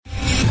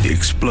The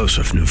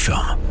explosive new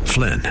film,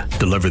 Flynn,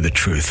 deliver the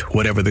truth,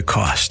 whatever the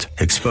cost,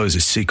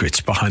 exposes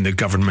secrets behind the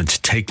government's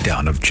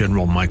takedown of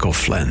General Michael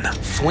Flynn.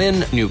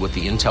 Flynn knew what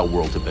the intel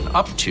world had been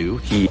up to.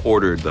 He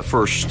ordered the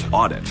first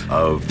audit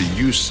of the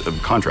use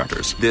of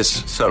contractors.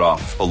 This set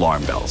off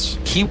alarm bells.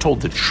 He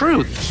told the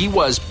truth. He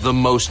was the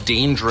most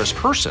dangerous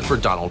person for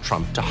Donald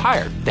Trump to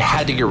hire. They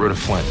had to get rid of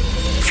Flynn.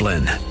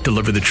 Flynn,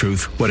 deliver the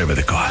truth, whatever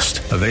the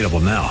cost. Available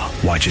now.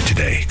 Watch it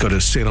today. Go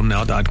to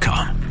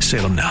salemnow.com.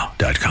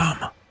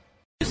 salemnow.com.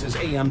 This is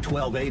AM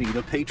 1280,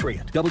 The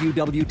Patriot,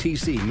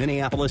 WWTC,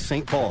 Minneapolis,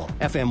 St. Paul,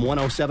 FM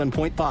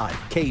 107.5,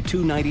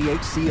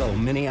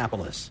 K298CO,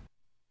 Minneapolis.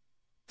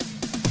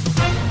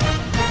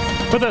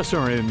 With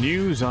SRN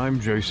News,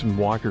 I'm Jason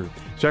Walker.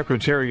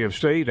 Secretary of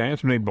State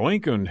Antony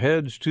Blinken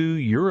heads to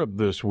Europe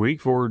this week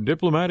for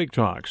diplomatic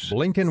talks.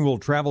 Blinken will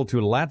travel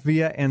to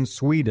Latvia and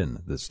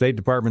Sweden. The State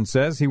Department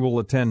says he will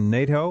attend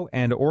NATO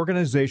and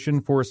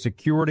Organization for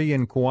Security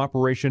and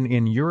Cooperation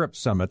in Europe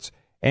summits,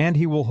 and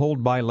he will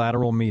hold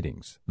bilateral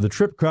meetings. The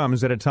trip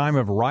comes at a time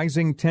of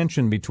rising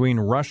tension between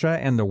Russia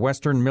and the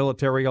Western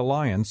Military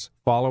Alliance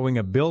following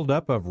a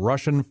buildup of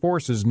Russian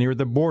forces near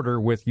the border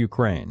with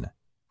Ukraine.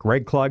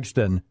 Greg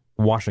Clugston,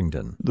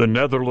 Washington. The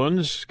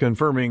Netherlands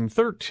confirming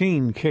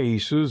 13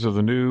 cases of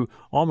the new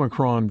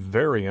Omicron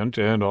variant,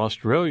 and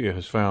Australia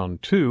has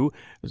found 2,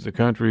 as the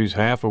countries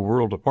half a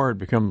world apart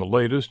become the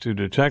latest to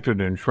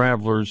detected in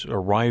travelers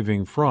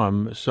arriving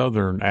from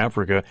southern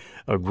Africa.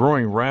 A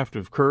growing raft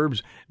of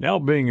curbs now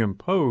being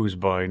imposed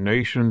by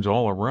nations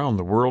all around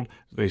the world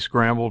as they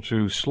scramble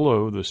to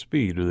slow the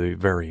speed of the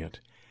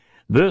variant.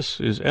 This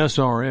is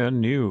SRN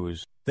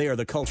News. They are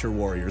the culture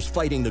warriors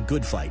fighting the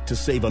good fight to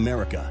save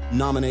America.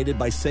 Nominated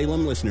by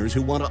Salem listeners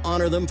who want to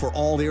honor them for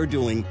all they're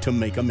doing to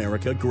make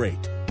America great.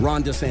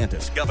 Ron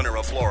DeSantis, governor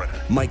of Florida.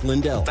 Mike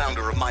Lindell,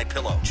 founder of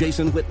MyPillow.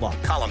 Jason Whitlock,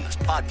 columnist,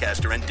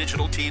 podcaster, and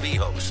digital TV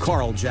host.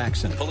 Carl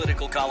Jackson,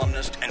 political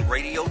columnist and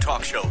radio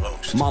talk show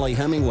host. Molly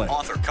Hemingway,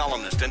 author,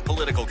 columnist, and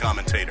political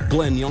commentator.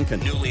 Glenn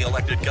Youngkin, newly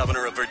elected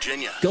governor of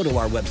Virginia. Go to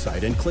our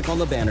website and click on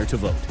the banner to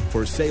vote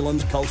for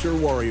Salem's Culture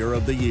Warrior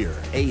of the Year.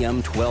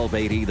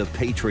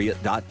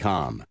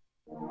 AM1280thepatriot.com.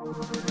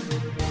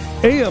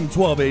 AM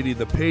 1280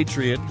 The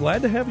Patriot,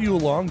 glad to have you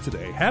along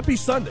today. Happy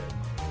Sunday.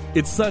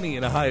 It's sunny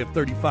and a high of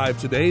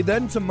 35 today.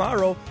 Then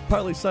tomorrow,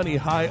 partly sunny,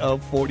 high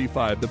of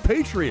 45. The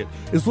Patriot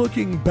is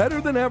looking better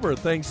than ever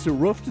thanks to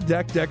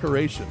roof-to-deck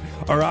decoration.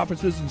 Our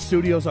offices and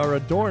studios are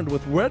adorned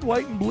with red,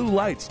 white, and blue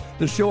lights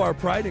to show our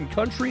pride in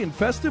country and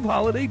festive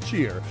holiday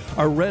cheer.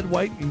 Our red,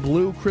 white, and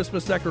blue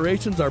Christmas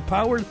decorations are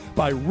powered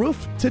by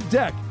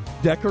roof-to-deck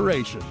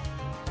decoration.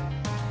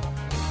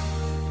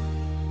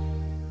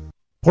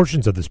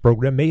 Portions of this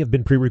program may have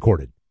been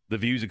pre-recorded. The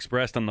views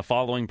expressed on the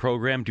following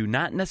program do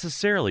not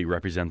necessarily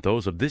represent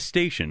those of this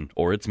station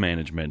or its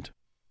management.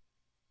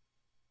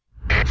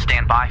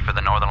 Stand by for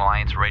the Northern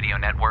Alliance Radio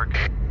Network.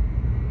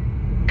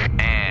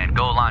 And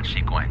go launch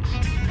sequence.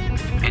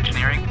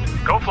 Engineering.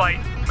 Go flight.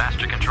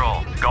 Master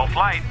control. Go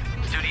flight.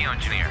 Studio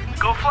engineer.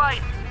 Go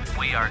flight.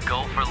 We are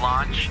go for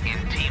launch in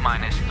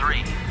T-minus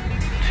 3, 2,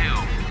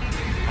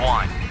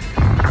 1.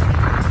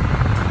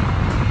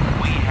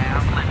 We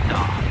have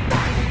liftoff.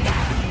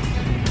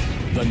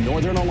 The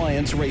Northern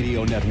Alliance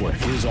Radio Network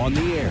is on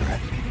the air.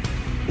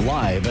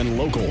 Live and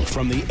local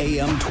from the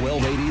AM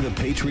 1280 The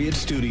Patriot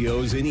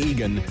Studios in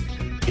Eagan,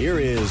 here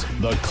is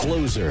the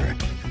closer,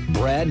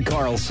 Brad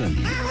Carlson.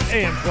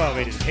 AM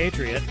 1280 The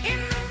Patriot.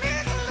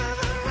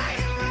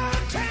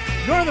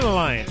 Northern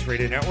Alliance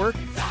Radio Network.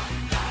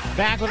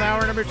 Back with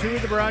hour number 2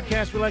 of the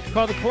broadcast we like to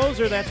call The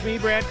Closer. That's me,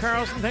 Brad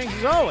Carlson. Thanks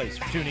as always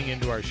for tuning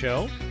into our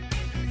show.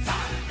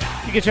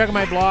 You can check out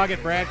my blog at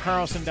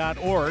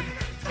bradcarlson.org.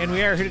 And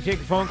we are here to take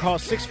the phone call,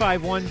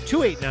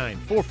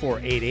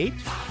 651-289-4488.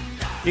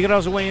 You can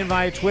also weigh in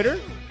via Twitter.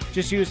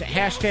 Just use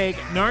hashtag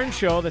NARN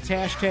Show. That's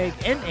hashtag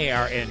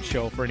NARN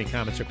Show for any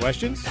comments or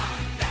questions.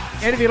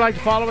 And if you'd like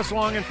to follow us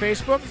along on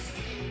Facebook,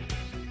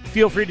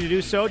 feel free to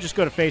do so. Just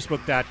go to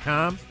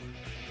Facebook.com.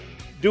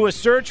 Do a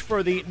search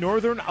for the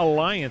Northern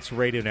Alliance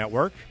Radio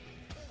Network.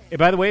 And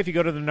by the way, if you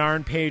go to the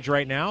NARN page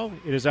right now,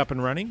 it is up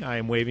and running. I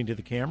am waving to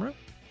the camera.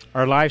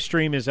 Our live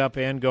stream is up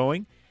and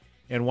going.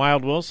 And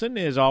Wild Wilson,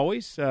 as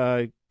always,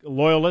 a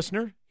loyal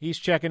listener. He's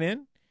checking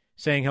in,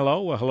 saying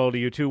hello. Well, hello to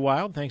you too,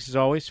 Wild. Thanks, as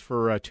always,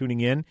 for tuning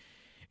in.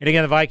 And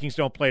again, the Vikings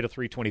don't play till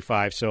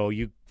 3:25, so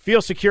you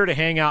feel secure to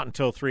hang out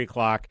until 3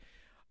 o'clock,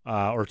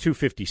 or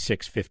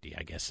 2:56:50,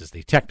 I guess, is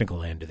the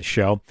technical end of the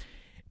show.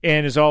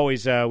 And as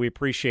always, we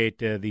appreciate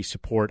the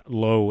support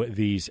low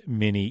these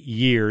many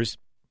years.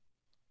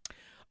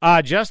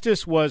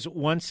 Justice was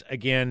once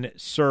again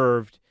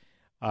served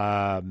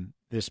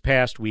this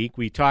past week.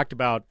 We talked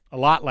about a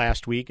lot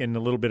last week and a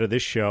little bit of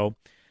this show.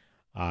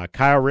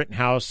 Kyle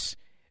Rittenhouse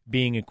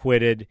being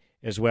acquitted,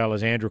 as well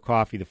as Andrew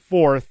Coffey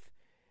IV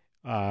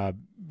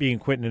being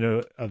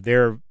acquitted of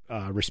their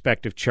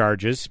respective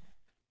charges.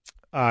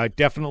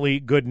 Definitely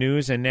good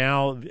news, and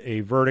now a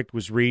verdict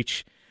was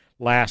reached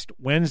last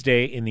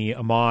Wednesday in the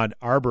Ahmaud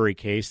Arbery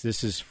case.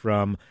 This is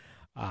from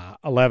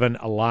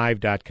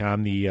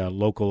 11alive.com, the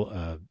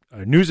local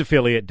news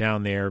affiliate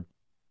down there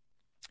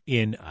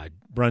in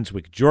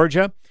Brunswick,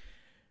 Georgia.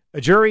 A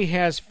jury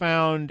has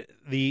found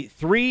the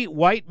 3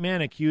 white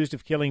men accused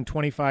of killing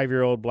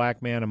 25-year-old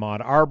black man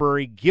Ahmaud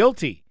Arbery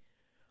guilty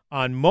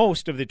on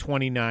most of the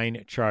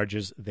 29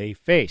 charges they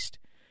faced.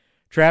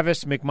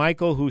 Travis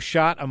McMichael, who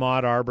shot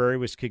Ahmaud Arbery,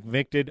 was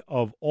convicted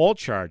of all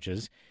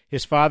charges.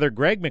 His father,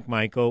 Greg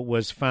McMichael,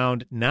 was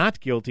found not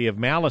guilty of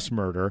malice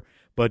murder,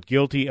 but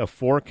guilty of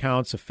 4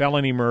 counts of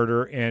felony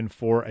murder and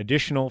 4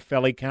 additional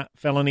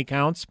felony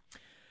counts.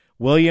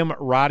 William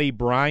Roddy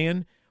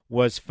Bryan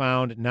was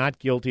found not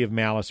guilty of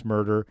malice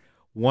murder,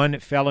 1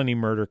 felony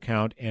murder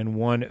count, and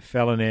 1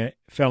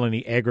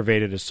 felony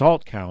aggravated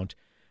assault count,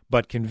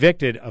 but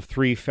convicted of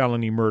 3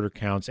 felony murder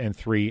counts and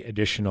 3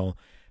 additional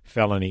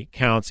felony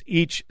counts.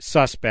 Each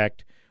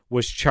suspect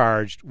was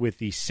charged with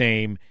the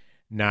same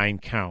 9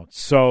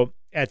 counts. So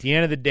at the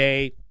end of the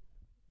day,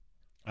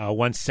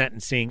 once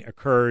sentencing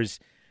occurs,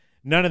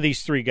 none of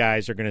these 3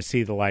 guys are going to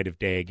see the light of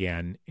day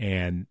again,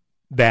 and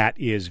that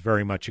is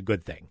very much a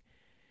good thing.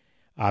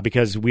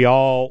 Because we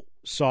all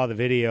saw the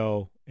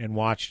video and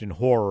watched in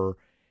horror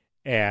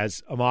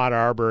as Ahmaud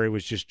Arbery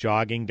was just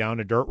jogging down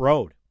a dirt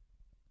road.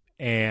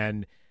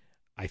 And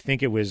I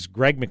think it was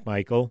Greg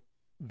McMichael,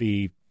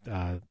 the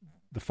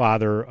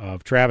father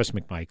of Travis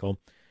McMichael.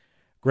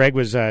 Greg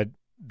was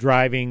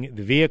driving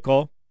the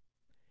vehicle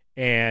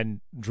and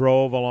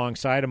drove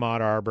alongside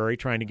Ahmaud Arbery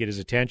trying to get his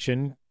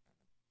attention.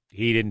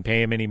 He didn't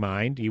pay him any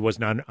mind. He was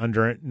not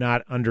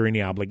under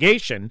any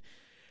obligation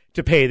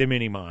to pay them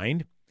any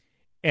mind.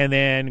 And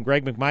then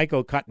Greg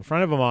McMichael cut in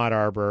front of Ahmaud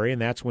Arbery,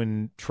 and that's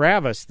when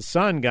Travis, the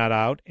son, got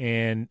out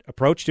and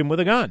approached him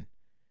with a gun.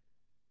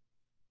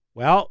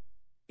 Well,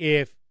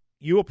 if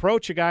you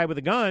approach a guy with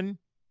a gun,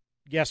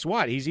 guess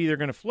what? He's either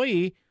going to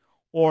flee,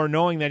 or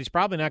knowing that he's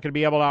probably not going to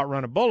be able to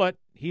outrun a bullet,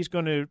 he's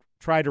going to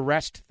try to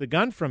wrest the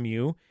gun from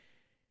you.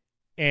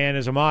 And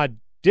as Ahmaud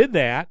did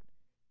that,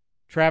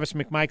 Travis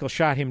McMichael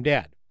shot him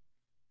dead.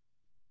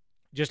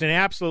 Just an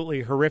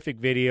absolutely horrific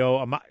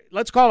video.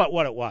 Let's call it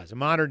what it was, a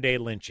modern-day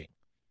lynching.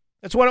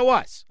 That's what it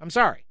was. I'm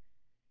sorry.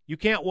 You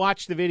can't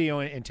watch the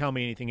video and tell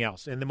me anything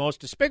else. And the most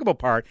despicable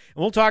part,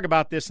 and we'll talk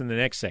about this in the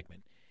next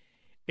segment,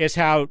 is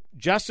how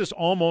justice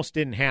almost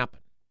didn't happen.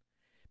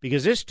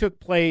 Because this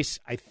took place,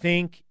 I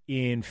think,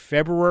 in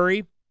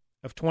February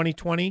of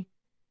 2020.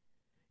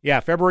 Yeah,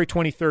 February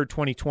 23rd,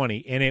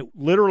 2020. And it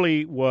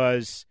literally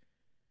was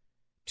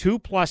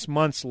 2+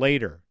 months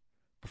later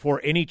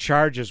before any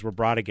charges were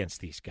brought against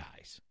these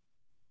guys.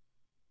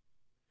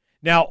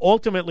 Now,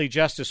 ultimately,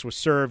 justice was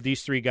served.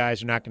 These 3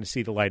 guys are not going to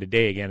see the light of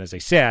day again, as I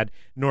said,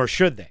 nor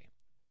should they.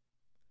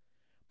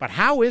 But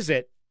how is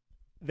it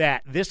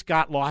that this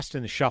got lost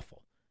in the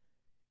shuffle?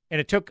 And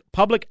it took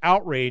public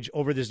outrage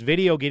over this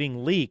video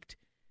getting leaked,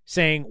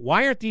 saying,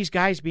 why aren't these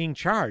guys being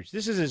charged?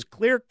 This is as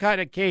clear-cut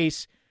a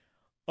case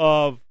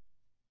of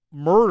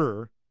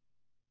murder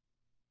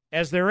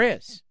as there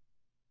is.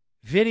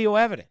 Video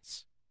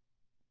evidence.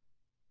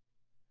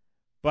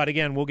 But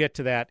again, we'll get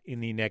to that in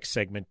the next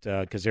segment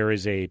because there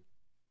is a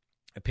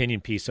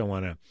opinion piece I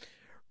want to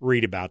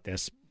read about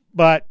this.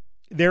 But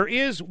there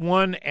is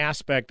one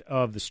aspect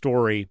of the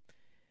story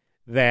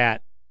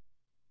that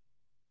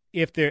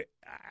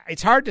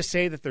it's hard to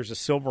say that there's a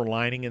silver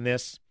lining in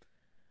this,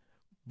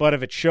 but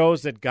if it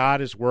shows that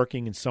God is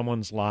working in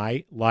someone's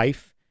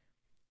life,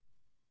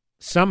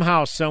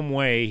 somehow, some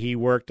way, he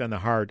worked on the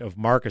heart of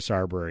Marcus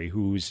Arbery,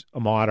 who's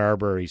Ahmaud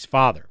Arbery's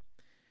father.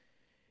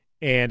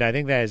 And I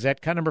think is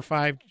that cut number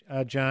 5,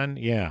 John?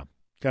 Yeah,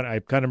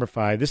 cut number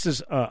 5. This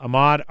is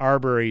Ahmaud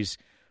Arbery's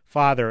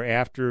father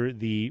after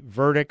the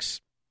verdicts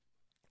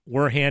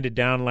were handed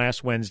down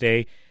last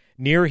Wednesday.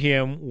 Near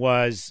him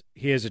was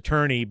his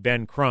attorney,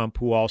 Ben Crump,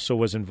 who also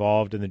was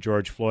involved in the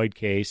George Floyd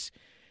case,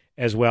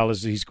 as well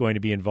as he's going to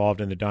be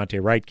involved in the Dante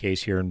Wright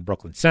case here in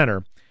Brooklyn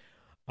Center.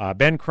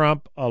 Ben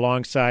Crump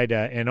alongside,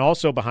 and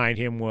also behind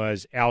him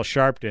was Al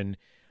Sharpton,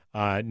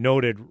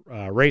 noted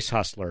race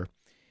hustler.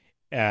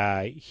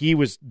 He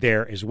was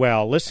there as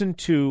well. Listen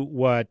to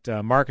what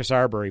Marcus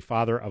Arbery,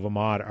 father of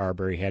Ahmaud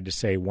Arbery, had to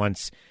say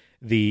once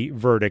the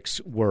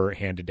verdicts were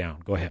handed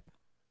down. Go ahead.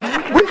 We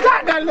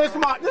got that list,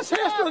 Mark. This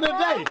history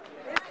today,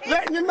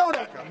 letting you know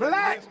that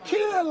blacks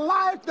kill,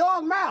 life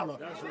does matter.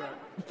 That's right.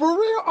 For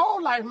real,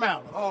 all life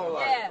matters. All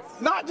life. Yes.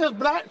 Not just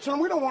black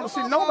children. We don't want to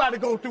see nobody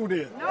go through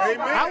this. No,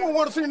 amen. I don't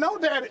want to see no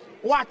daddy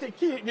watch their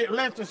kid get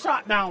lynched and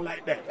shot down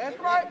like that. That's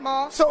right,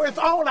 Mom. So it's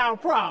all our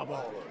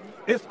problem.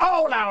 It's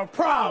all our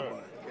problem.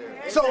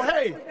 So,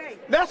 hey,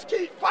 let's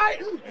keep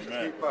fighting.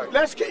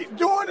 Let's keep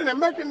doing it and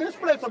making this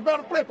place a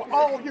better place for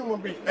all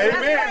human beings.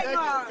 Amen.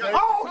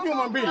 All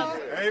human beings.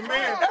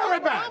 Amen.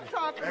 Everybody.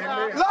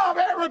 Amen. Love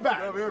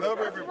everybody. Love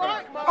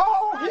everybody.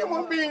 All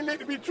human beings need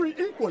to be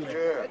treated equally.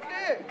 Yeah.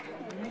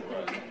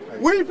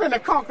 We're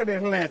finna conquer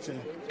this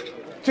lynching.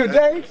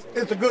 Today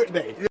is a good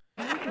day.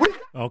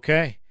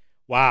 Okay.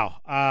 Wow.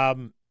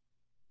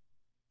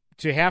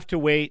 To have to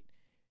wait,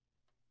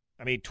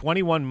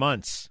 21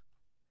 months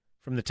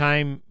from the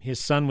time his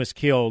son was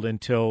killed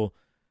until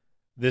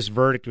this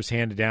verdict was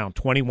handed down,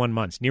 21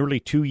 months, nearly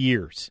 2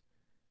 years,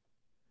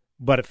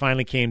 but it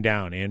finally came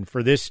down. And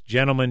for this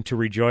gentleman to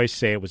rejoice,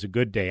 say it was a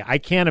good day, I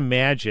can't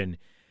imagine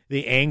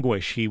the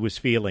anguish he was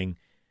feeling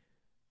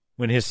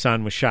when his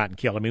son was shot and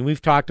killed. I mean,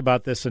 we've talked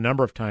about this a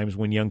number of times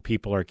when young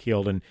people are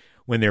killed and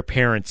when their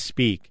parents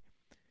speak.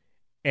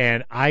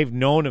 And I've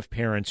known of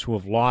parents who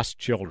have lost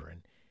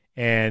children,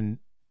 and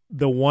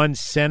the one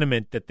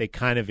sentiment that they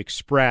kind of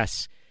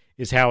express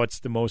is how it's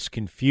the most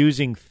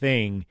confusing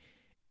thing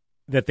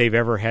that they've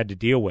ever had to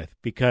deal with.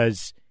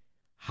 Because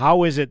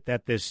how is it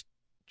that this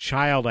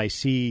child I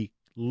see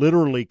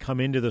literally come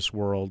into this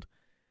world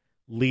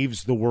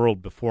leaves the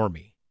world before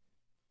me?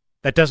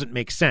 That doesn't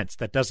make sense.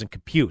 That doesn't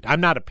compute.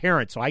 I'm not a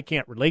parent, so I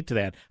can't relate to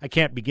that. I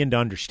can't begin to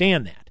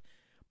understand that.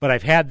 But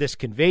I've had this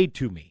conveyed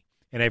to me,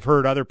 and I've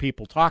heard other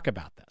people talk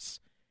about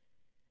this.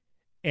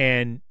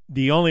 And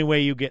the only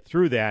way you get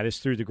through that is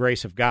through the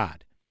grace of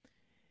God.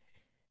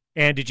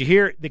 And did you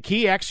hear the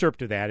key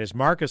excerpt of that is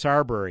Marcus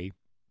Arbery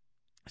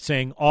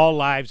saying all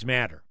lives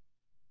matter.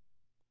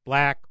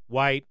 Black,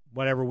 white,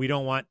 whatever. We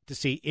don't want to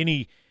see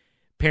any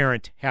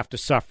parent have to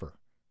suffer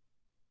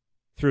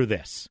through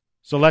this.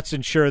 So let's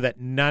ensure that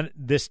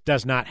this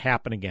does not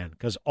happen again,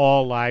 because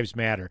all lives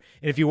matter.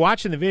 And if you're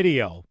watching the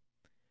video,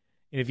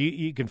 and if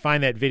you can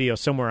find that video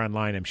somewhere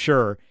online, I'm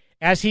sure,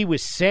 as he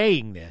was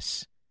saying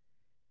this,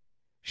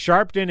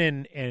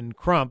 Sharpton and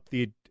Crump,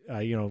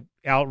 Reverend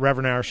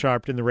Al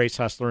Sharpton, the race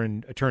hustler,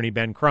 and attorney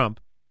Ben Crump,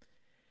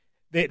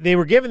 they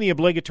were given the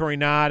obligatory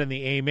nod and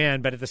the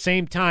amen, but at the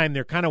same time,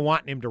 they're kind of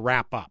wanting him to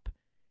wrap up.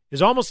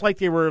 It's almost like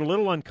they were a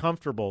little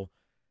uncomfortable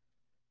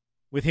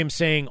with him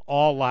saying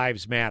all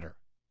lives matter.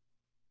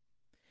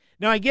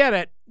 Now, I get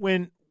it.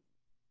 When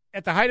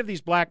at the height of these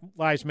Black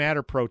Lives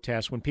Matter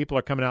protests, when people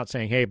are coming out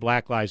saying, hey,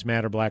 Black Lives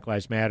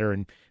Matter,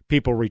 and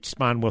people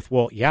respond with,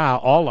 well, yeah,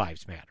 all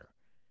lives matter.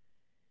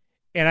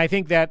 And I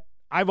think that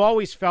I've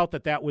always felt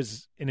that that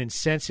was an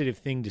insensitive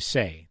thing to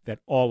say, that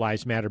all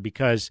lives matter,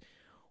 because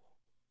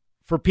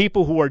for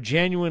people who are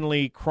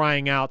genuinely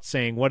crying out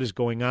saying, what is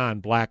going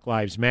on, Black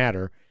Lives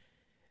Matter,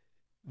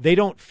 they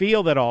don't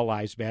feel that all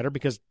lives matter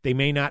because they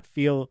may not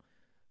feel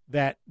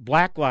that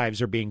black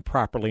lives are being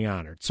properly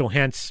honored. So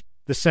hence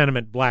the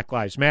sentiment Black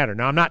Lives Matter.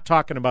 Now, I'm not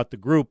talking about the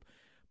group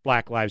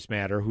Black Lives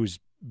Matter, who's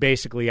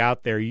basically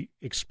out there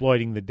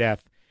exploiting the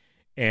death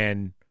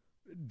and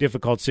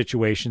difficult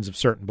situations of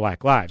certain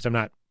black lives. I'm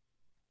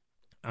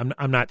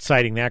not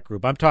citing that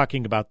group. I'm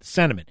talking about the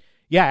sentiment.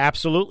 Yeah,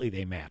 absolutely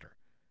they matter.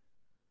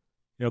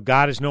 You know,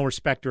 God is no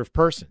respecter of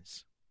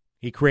persons.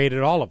 He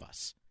created all of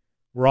us.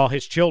 We're all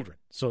his children.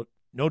 So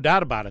no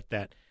doubt about it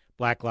that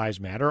Black Lives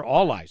Matter,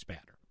 all lives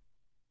matter.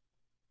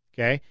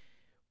 Okay?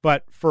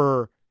 But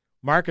for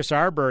Marcus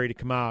Arbery to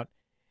come out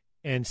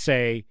and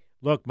say,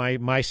 look,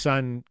 my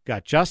son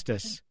got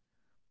justice,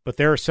 but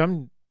there are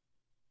some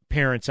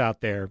parents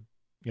out there,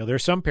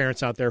 there's some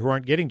parents out there who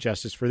aren't getting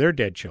justice for their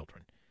dead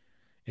children.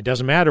 It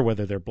doesn't matter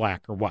whether they're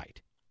black or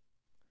white.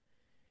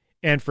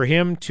 And for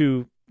him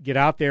to get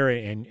out there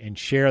and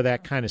share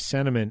that kind of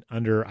sentiment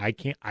under, I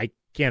can't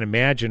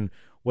imagine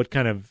what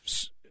kind of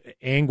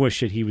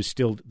anguish that he's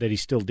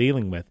still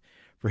dealing with.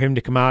 For him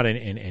to come out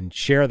and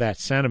share that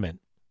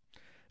sentiment, I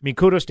mean,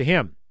 kudos to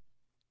him.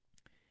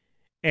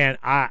 And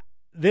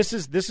this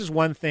is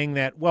one thing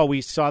that, well,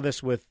 we saw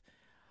this with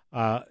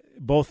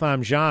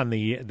Botham Jean,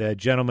 the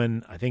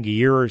gentleman, I think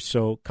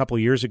a couple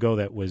of years ago,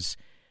 that was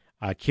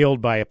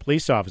killed by a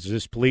police officer.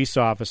 This police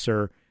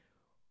officer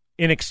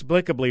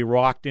inexplicably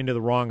walked into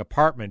the wrong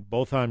apartment,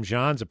 Botham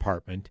Jean's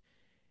apartment,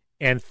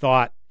 and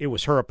thought it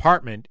was her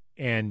apartment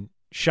and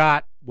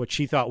shot what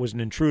she thought was an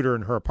intruder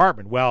in her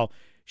apartment. Well,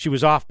 she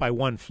was off by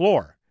one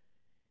floor,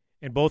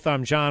 and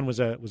Botham Jean was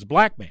a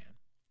black man.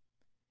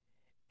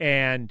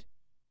 And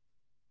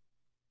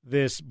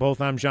this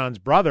Botham Jean's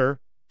brother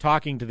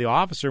talking to the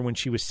officer when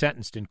she was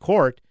sentenced in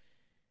court,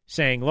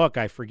 saying, look,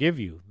 I forgive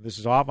you. This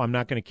is off. I'm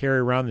not going to carry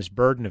around this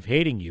burden of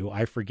hating you.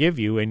 I forgive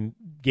you, and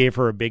gave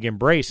her a big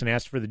embrace and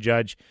asked for the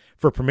judge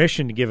for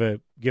permission to give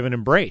an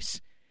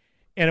embrace.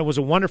 And it was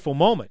a wonderful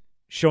moment,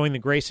 showing the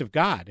grace of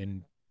God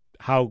and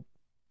how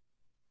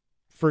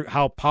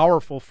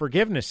powerful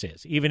forgiveness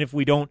is, even if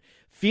we don't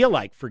feel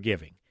like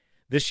forgiving.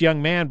 This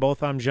young man,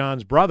 Botham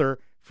Jean's brother,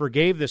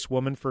 forgave this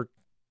woman for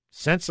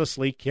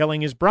senselessly killing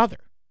his brother.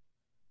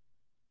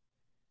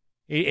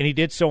 And he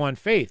did so on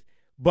faith.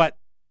 But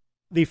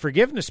the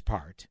forgiveness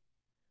part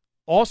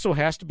also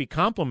has to be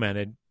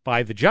complemented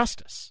by the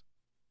justice.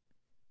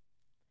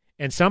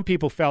 And some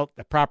people felt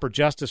the proper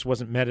justice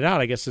wasn't meted out.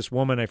 I guess this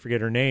woman, I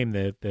forget her name,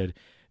 the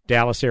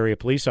Dallas area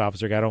police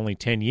officer, got only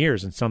 10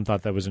 years, and some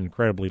thought that was an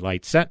incredibly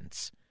light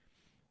sentence.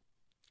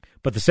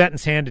 But the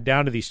sentence handed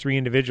down to these three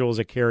individuals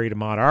that killed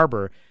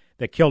Ahmaud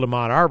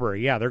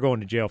Arbery, yeah, they're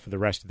going to jail for the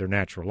rest of their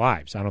natural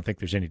lives. I don't think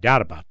there's any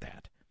doubt about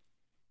that.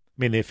 I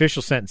mean, the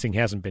official sentencing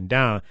hasn't been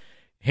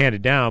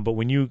handed down, but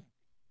when you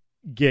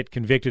get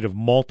convicted of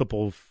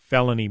multiple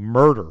felony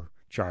murder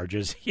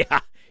charges,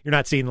 yeah, you're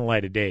not seeing the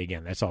light of day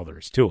again. That's all there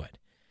is to it.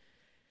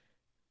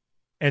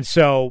 And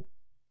so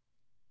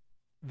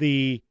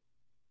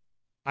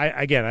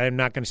I'm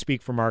not going to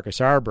speak for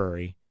Marcus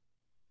Arbery,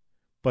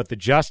 but the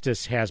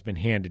justice has been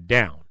handed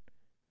down.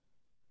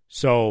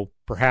 So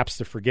perhaps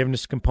the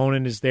forgiveness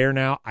component is there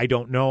now. I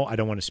don't know. I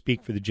don't want to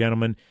speak for the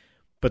gentleman,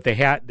 but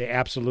they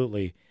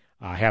absolutely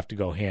have to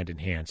go hand in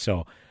hand.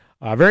 So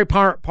very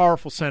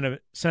powerful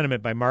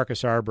sentiment by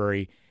Marcus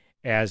Arbery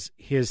as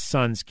his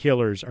son's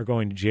killers are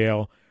going to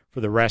jail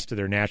for the rest of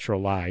their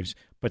natural lives.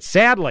 But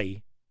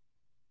sadly,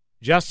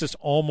 justice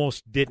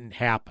almost didn't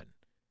happen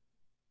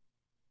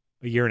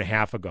a year and a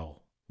half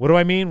ago. What do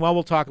I mean? Well,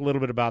 we'll talk a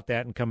little bit about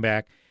that and come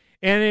back.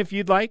 And if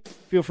you'd like,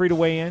 feel free to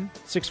weigh in.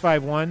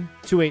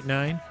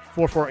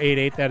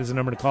 651-289-4488. That is the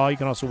number to call. You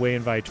can also weigh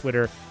in via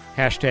Twitter.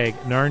 Hashtag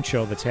Narn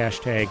Show. That's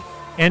hashtag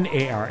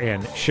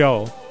NARN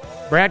Show.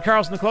 Brad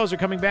Carlson, the closer,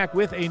 coming back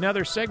with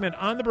another segment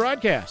on the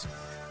broadcast.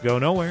 Go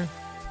nowhere.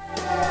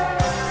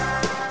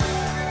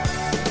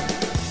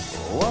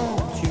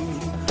 Won't you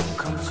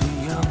come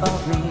see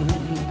about me?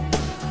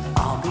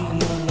 I'll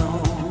be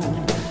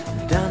alone,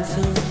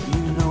 dancing,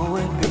 you know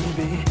it,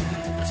 baby.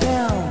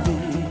 Tell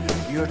me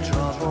your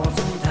troubles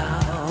and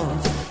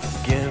doubts,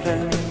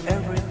 giving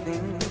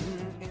everything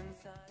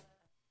inside.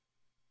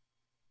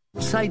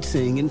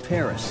 Sightseeing in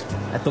Paris,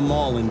 at the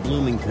mall in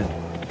Bloomington,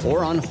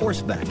 or on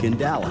horseback in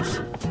Dallas.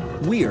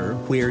 We're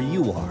where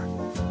you are.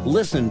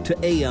 Listen to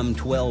AM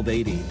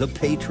 1280, The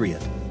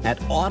Patriot,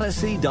 at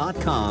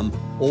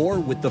Odyssey.com or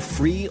with the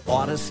free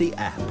Odyssey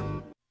app.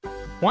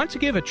 Want to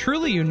give a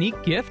truly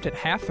unique gift at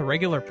half the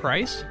regular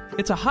price?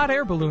 It's a hot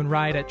air balloon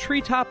ride at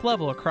treetop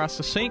level across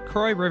the St.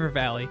 Croix River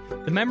Valley.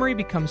 The memory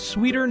becomes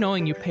sweeter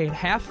knowing you paid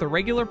half the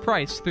regular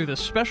price through the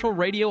special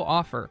radio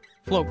offer.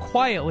 Float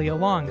quietly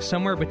along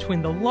somewhere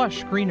between the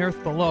lush green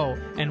earth below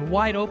and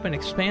wide open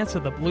expanse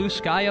of the blue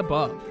sky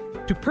above.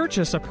 To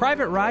purchase a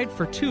private ride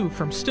for two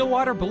from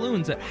Stillwater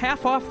Balloons at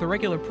half off the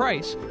regular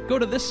price, go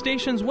to this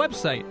station's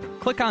website,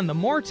 click on the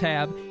More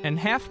tab and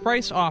half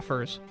price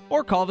offers,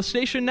 or call the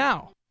station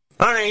now.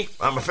 Honey,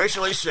 I'm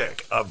officially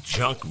sick of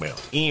junk mail,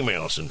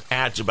 emails, and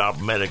ads about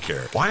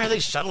Medicare. Why are they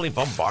suddenly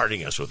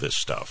bombarding us with this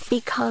stuff?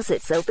 Because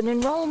it's open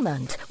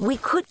enrollment. We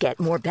could get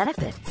more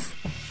benefits.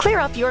 Clear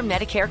up your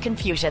Medicare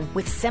confusion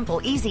with simple,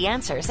 easy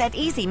answers at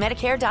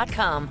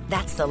EasyMedicare.com.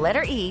 That's the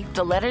letter E,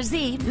 the letter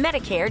Z,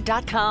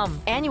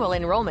 Medicare.com. Annual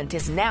enrollment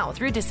is now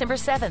through December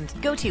 7th.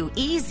 Go to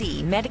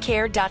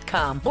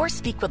EasyMedicare.com or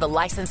speak with a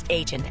licensed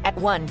agent at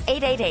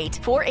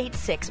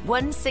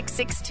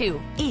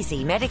 1-888-486-1662.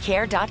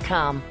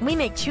 EasyMedicare.com. We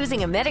make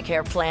choosing a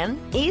Medicare plan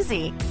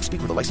easy.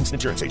 Speak with a licensed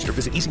insurance agent or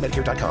visit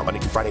EasyMedicare.com Monday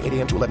through Friday, 8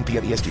 a.m. to 11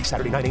 p.m. EST,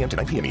 Saturday, 9 a.m. to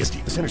 9 p.m.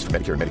 EST. The Centers for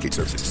Medicare and Medicaid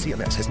Services,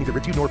 CMS, has neither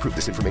reviewed nor approved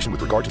this information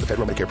with regard to the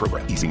federal Medicare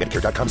program.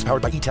 EasyMedicare.com is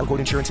powered by eTelequote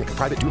Insurance Inc., a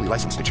private, duly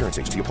licensed insurance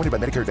agency appointed by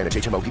Medicare Advantage,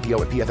 HMO,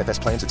 PPO, and PFFS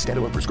plans and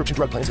standalone prescription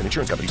drug plans and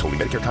insurance companies holding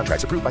Medicare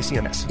contracts approved by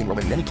CMS.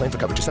 Enrollment in any plan for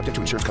coverage is subject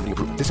to insurance company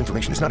approval. This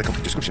information is not a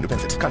complete description of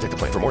benefits. Contact the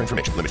plan for more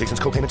information. Limitations,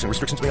 co-payments, and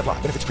restrictions may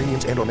apply. Benefits,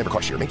 premiums, and/or member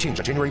cost share may change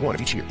on January 1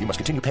 of each year. You must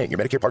continue paying your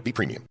Medicare Part B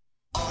premium.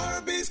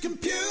 Arby's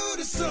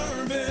Computer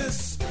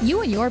Service.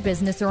 You and your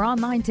business are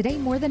online today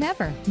more than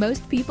ever.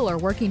 Most people are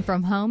working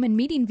from home and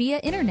meeting via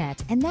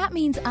internet, and that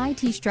means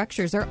IT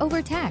structures are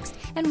overtaxed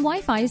and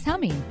Wi-Fi is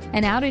humming.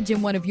 An outage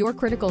in one of your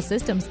critical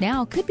systems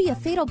now could be a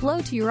fatal blow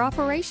to your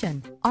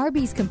operation.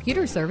 Arby's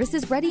Computer Service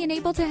is ready and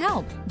able to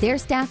help. Their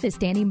staff is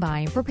standing by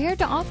and prepared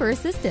to offer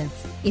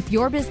assistance. If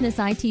your business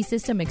IT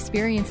system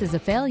experiences a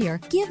failure,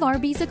 give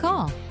Arby's a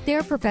call.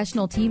 Their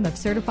professional team of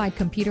certified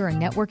computer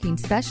and networking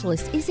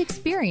specialists is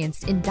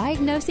experienced in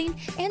diagnosing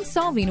and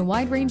solving a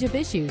wide range of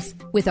issues.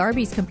 With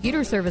Arby's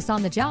Computer Service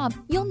on the job,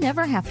 you'll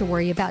never have to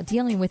worry about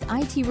dealing with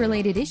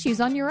IT-related issues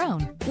on your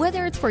own,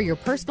 whether it's for your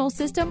personal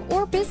system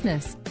or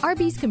business.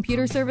 Arby's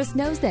Computer Service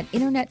knows that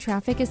internet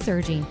traffic is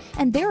surging,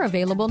 and they're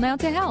available now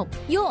to help.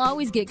 You'll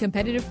always get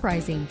competitive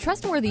pricing,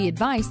 trustworthy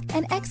advice,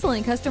 and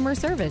excellent customer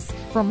service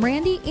from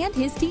Randy and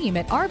his team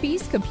at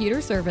Arby's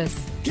Computer Service.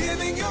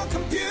 Giving your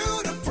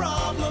computer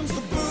problems the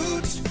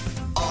boot.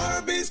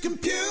 Arby's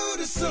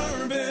Computer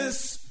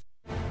Service.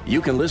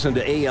 You can listen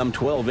to AM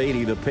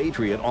 1280 The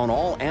Patriot on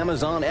all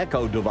Amazon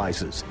Echo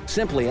devices.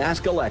 Simply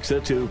ask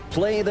Alexa to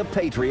play The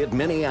Patriot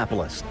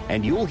Minneapolis,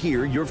 and you'll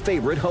hear your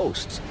favorite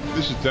hosts.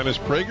 This is Dennis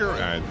Prager,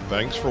 and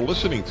thanks for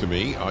listening to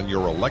me on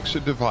your Alexa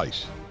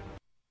device.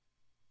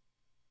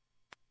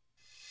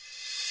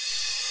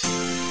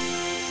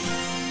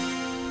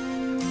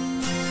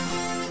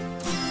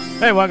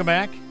 Hey, welcome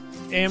back.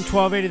 AM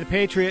 1280 The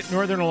Patriot,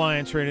 Northern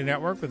Alliance Radio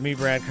Network with me,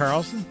 Brad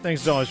Carlson.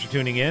 Thanks as always for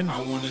tuning in.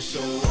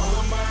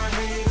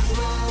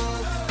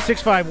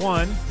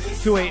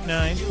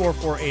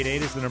 651-289-4488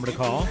 is the number to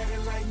call.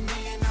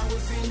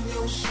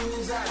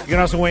 You can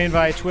also weigh in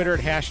via Twitter at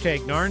hashtag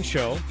Narn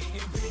Show.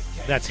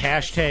 That's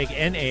hashtag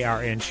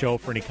NARN Show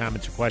for any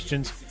comments or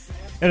questions.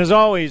 And as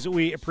always,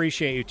 we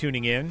appreciate you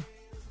tuning in.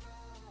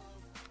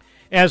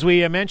 As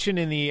we mentioned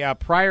in the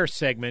prior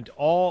segment,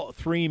 all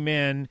three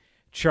men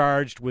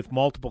charged with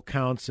multiple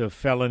counts of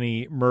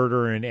felony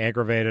murder and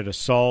aggravated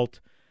assault.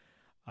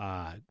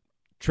 Greg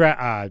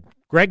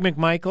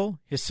McMichael,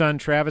 his son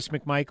Travis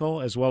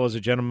McMichael, as well as a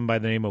gentleman by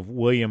the name of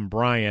William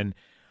Bryan,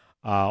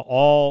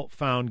 all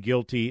found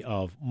guilty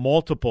of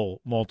multiple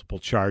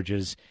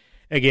charges.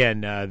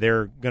 Again,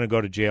 they're going to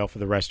go to jail for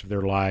the rest of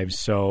their lives.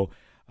 So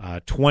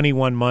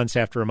 21 months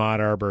after Ahmaud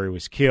Arbery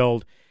was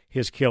killed.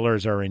 His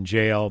killers are in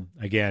jail.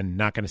 Again,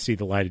 not going to see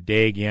the light of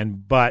day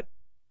again. But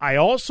I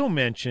also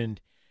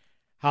mentioned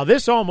how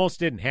this almost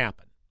didn't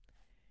happen.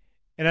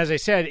 And as I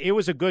said, it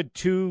was a good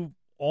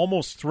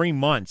almost 3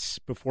 months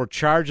before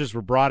charges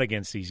were brought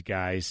against these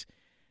guys,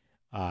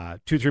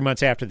 2-3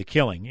 months after the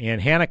killing.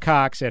 And Hannah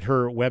Cox at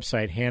her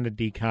website,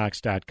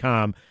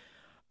 hannahDcox.com,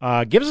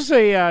 gives us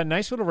a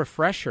nice little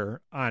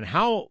refresher on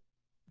how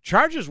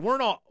charges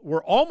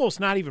were almost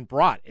not even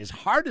brought, as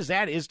hard as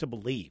that is to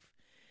believe.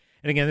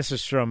 And again, this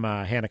is from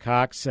Hannah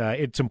Cox.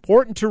 It's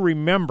important to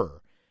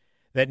remember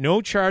that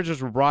no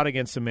charges were brought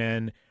against the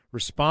men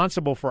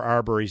responsible for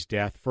Arbery's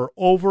death for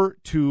over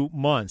 2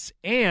 months.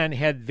 And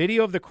had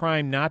video of the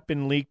crime not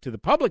been leaked to the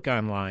public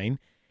online,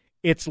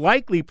 it's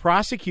likely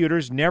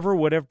prosecutors never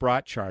would have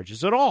brought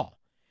charges at all.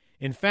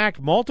 In fact,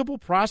 multiple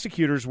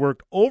prosecutors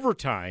worked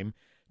overtime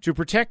to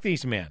protect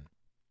these men.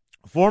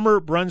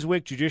 Former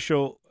Brunswick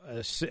Judicial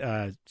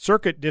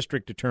Circuit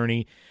District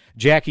Attorney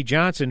Jackie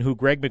Johnson, who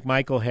Greg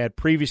McMichael had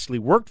previously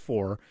worked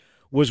for,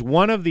 was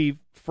one of the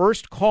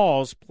first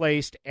calls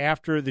placed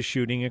after the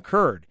shooting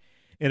occurred.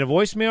 In a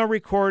voicemail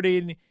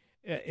recording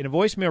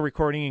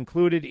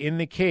included in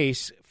the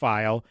case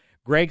file,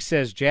 Greg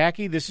says,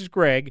 "Jackie, this is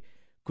Greg.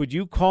 Could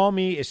you call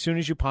me as soon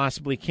as you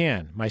possibly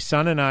can? My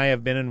son and I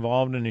have been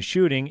involved in a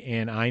shooting,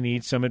 and I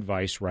need some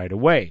advice right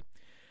away."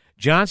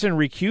 Johnson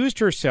recused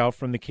herself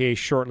from the case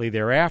shortly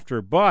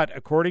thereafter, but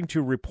according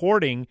to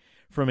reporting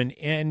from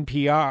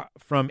NPR,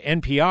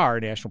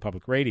 National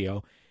Public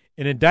Radio,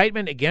 an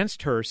indictment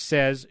against her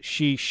says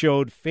she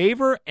showed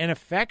favor and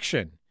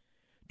affection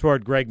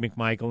toward Greg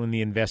McMichael in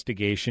the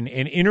investigation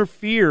and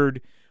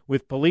interfered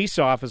with police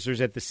officers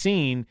at the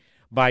scene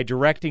by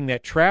directing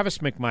that Travis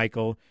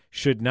McMichael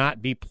should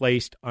not be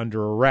placed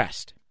under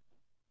arrest.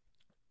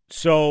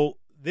 So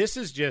this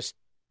is just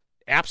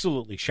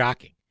absolutely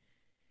shocking.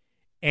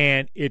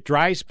 And it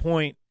drives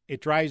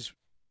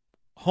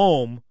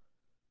home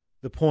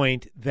the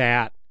point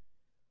that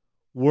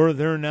were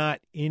there not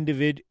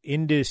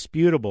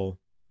indisputable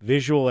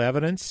visual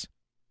evidence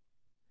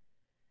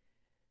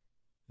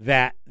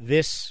that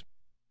this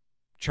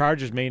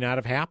charges may not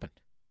have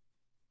happened,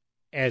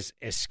 as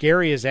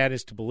scary as that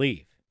is to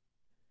believe.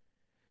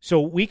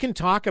 So we can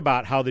talk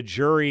about how the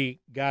jury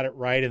got it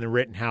right in the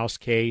Rittenhouse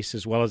case,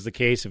 as well as the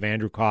case of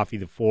Andrew Coffey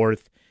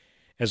IV,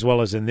 as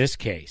well as in this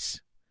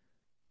case.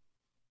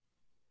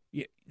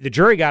 The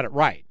jury got it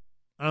right.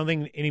 I don't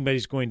think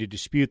anybody's going to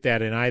dispute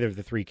that in either of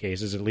the three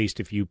cases, at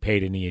least if you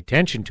paid any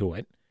attention to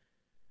it.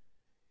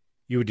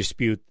 You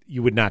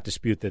would not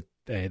dispute that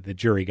the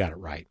jury got it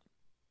right.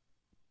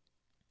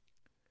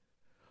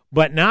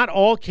 But not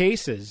all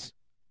cases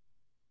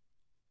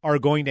are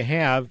going to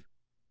have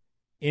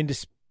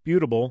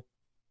indisputable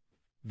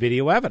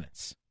video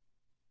evidence.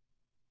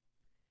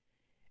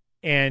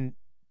 And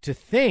to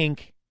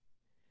think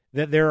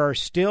that there are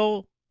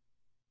still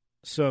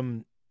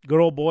some good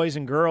old boys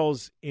and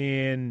girls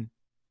in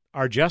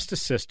our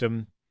justice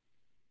system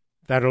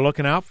that are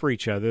looking out for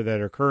each other,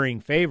 that are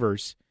currying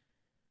favors,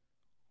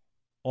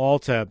 all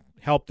to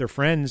help their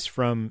friends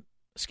from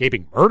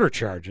escaping murder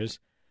charges,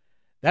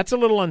 that's a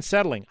little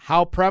unsettling.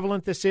 How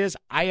prevalent this is,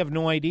 I have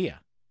no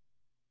idea.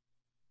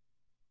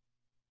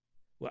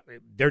 Well,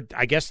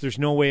 I guess there's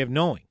no way of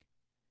knowing.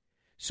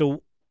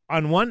 So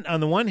on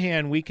the one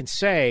hand, we can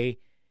say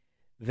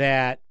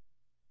that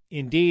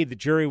indeed the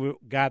jury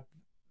got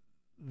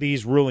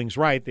these rulings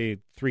right, the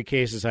three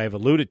cases I have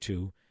alluded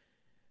to.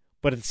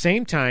 But at the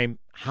same time,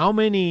 how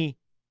many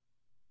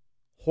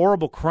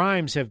horrible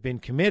crimes have been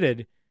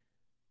committed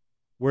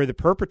where the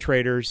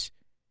perpetrators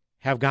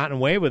have gotten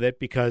away with it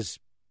because,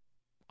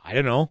 I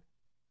don't know,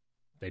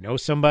 they know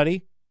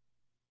somebody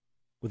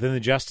within the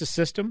justice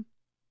system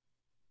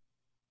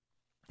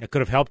that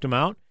could have helped them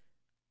out?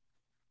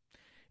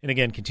 And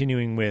again,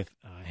 continuing with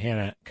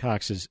Hannah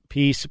Cox's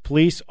piece,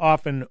 police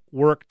often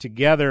work to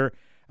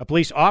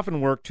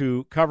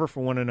cover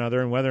for one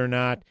another, and whether or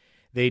not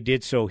they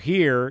did so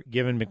here,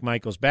 given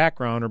McMichael's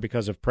background or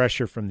because of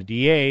pressure from the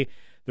DA,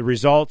 the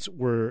results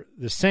were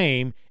the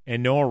same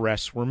and no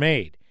arrests were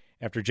made.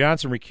 After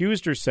Johnson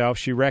recused herself,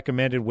 she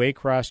recommended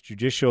Waycross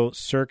Judicial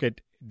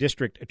Circuit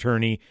District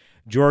Attorney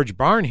George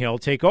Barnhill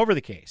take over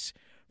the case.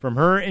 From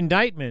her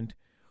indictment,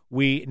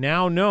 we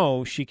now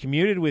know she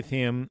communicated with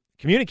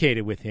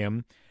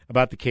him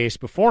about the case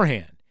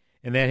beforehand,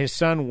 and that his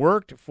son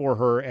worked for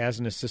her as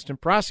an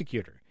assistant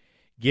prosecutor,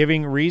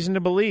 giving reason to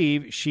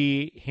believe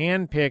she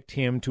handpicked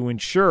him to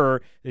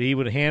ensure that he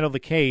would handle the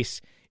case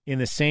in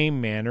the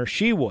same manner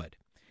she would.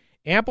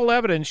 Ample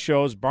evidence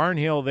shows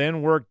Barnhill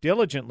then worked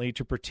diligently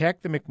to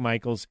protect the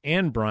McMichaels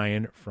and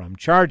Brian from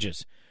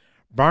charges.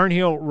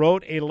 Barnhill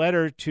wrote a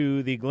letter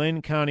to the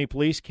Glynn County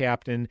police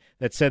captain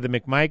that said the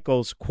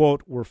McMichaels,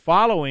 quote, were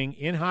following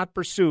in hot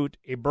pursuit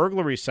a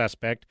burglary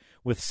suspect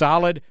with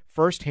solid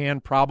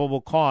first-hand probable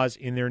cause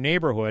in their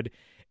neighborhood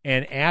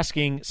and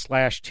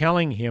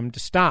asking/telling him to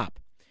stop.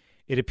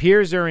 It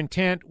appears their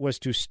intent was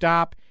to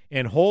stop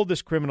and hold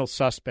this criminal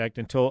suspect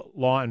until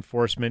law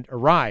enforcement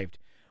arrived.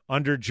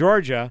 Under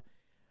Georgia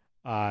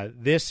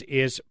This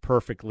is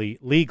perfectly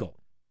legal.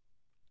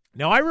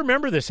 Now, I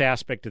remember this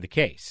aspect of the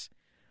case.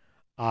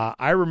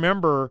 I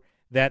remember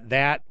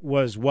that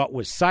was what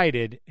was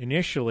cited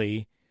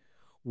initially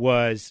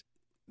was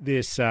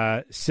this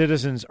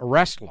citizen's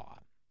arrest law.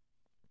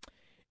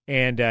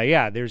 And,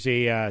 there's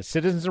a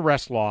citizen's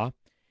arrest law,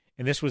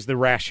 and this was the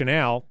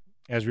rationale,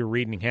 as we were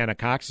reading Hannah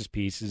Cox's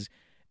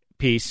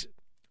piece,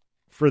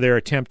 for their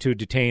attempt to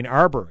detain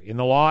Arbery. And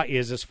the law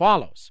is as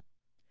follows.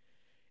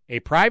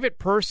 A private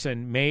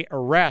person may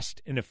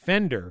arrest an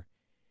offender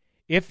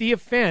if the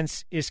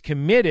offense is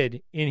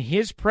committed in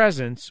his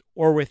presence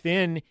or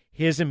within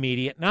his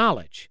immediate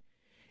knowledge.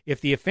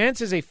 If the offense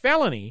is a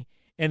felony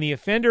and the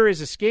offender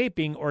is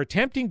escaping or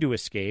attempting to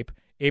escape,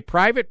 a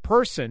private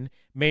person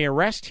may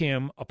arrest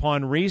him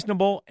upon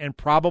reasonable and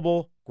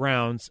probable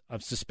grounds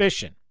of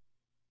suspicion.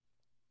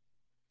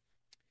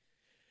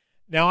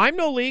 Now, I'm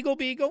no legal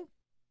beagle,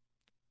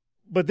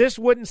 but this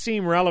wouldn't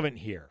seem relevant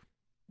here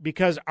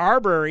because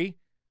Arbery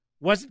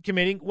wasn't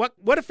committing.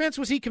 What offense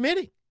was he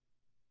committing?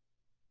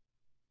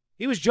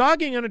 He was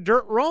jogging on a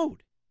dirt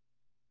road.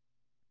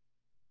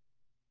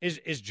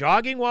 Is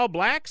jogging while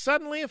black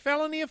suddenly a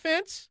felony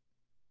offense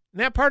in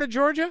that part of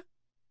Georgia?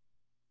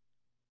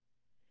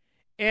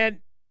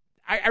 And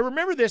I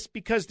remember this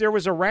because there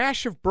was a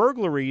rash of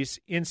burglaries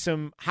in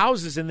some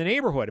houses in the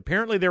neighborhood.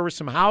 Apparently there were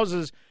some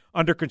houses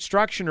under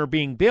construction or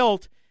being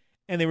built,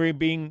 and they were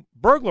being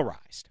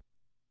burglarized.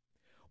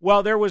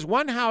 Well, there was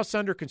one house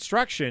under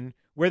construction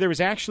where there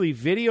was actually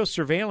video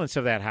surveillance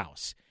of that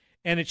house,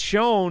 and it's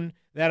shown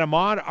that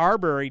Ahmaud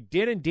Arbery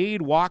did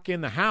indeed walk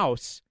in the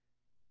house,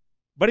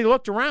 but he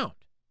looked around.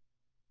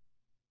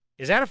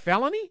 Is that a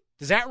felony?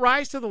 Does that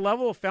rise to the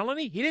level of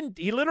felony?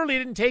 He literally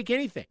didn't take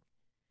anything.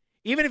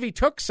 Even if he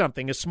took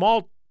something, a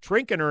small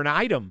trinket or an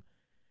item,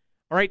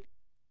 all right,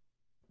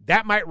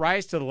 that might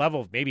rise to the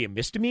level of maybe a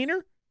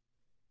misdemeanor,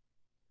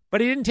 but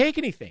he didn't take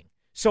anything.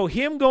 So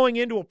him going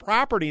into a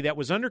property that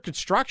was under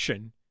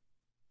construction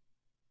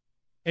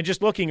and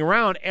just looking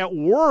around, at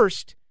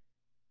worst,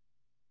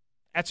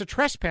 that's a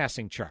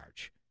trespassing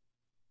charge.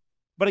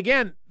 But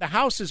again, the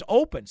house is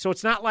open, so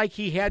it's not like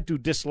he had to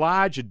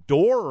dislodge a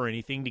door or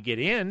anything to get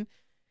in.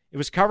 It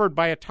was covered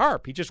by a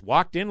tarp. He just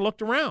walked in,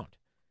 looked around.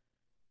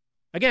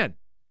 Again,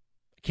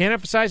 I can't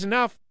emphasize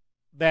enough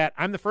that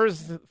I'm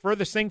the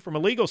furthest thing from a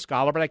legal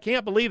scholar, but I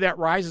can't believe that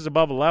rises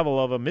above a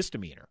level of a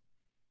misdemeanor,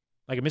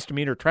 like a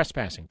misdemeanor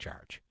trespassing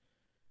charge.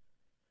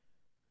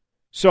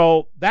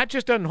 So that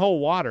just doesn't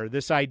hold water,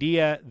 this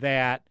idea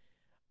that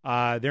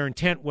their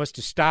intent was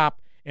to stop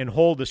and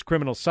hold this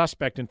criminal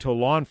suspect until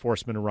law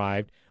enforcement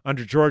arrived.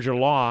 Under Georgia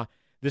law,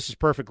 this is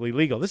perfectly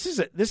legal. This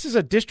is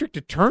a district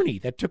attorney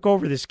that took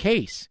over this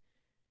case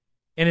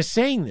and is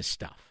saying this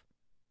stuff.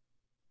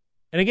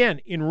 And again,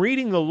 in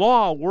reading the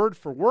law word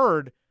for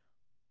word,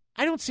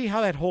 I don't see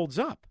how that holds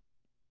up.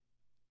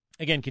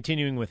 Again,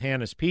 continuing with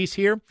Hannah's piece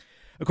here.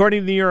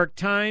 According to the New York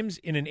Times,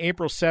 in an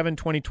April 7,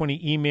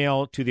 2020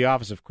 email to the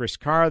office of Chris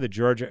Carr, the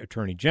Georgia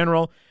Attorney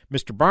General,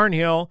 Mr.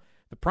 Barnhill,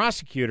 the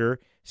prosecutor,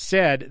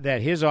 said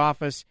that his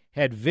office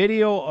had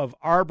video of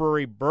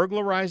Arbery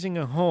burglarizing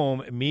a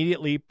home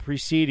immediately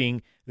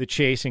preceding the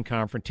chase and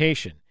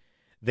confrontation.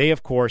 They,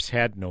 of course,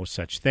 had no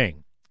such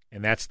thing.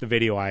 And that's the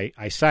video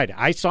I cited.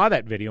 I saw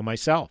that video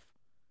myself.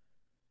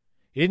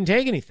 He didn't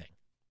take anything.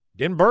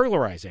 Didn't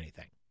burglarize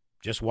anything.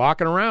 Just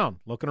walking around,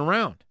 looking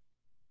around.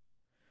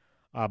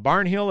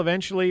 Barnhill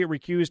eventually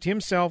recused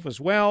himself as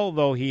well,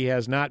 though he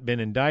has not been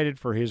indicted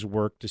for his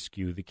work to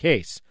skew the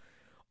case.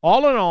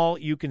 All in all,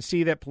 you can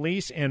see that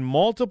police and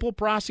multiple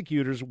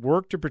prosecutors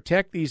worked to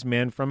protect these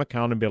men from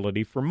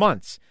accountability for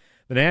months.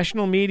 The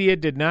national media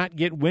did not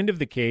get wind of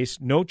the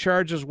case. No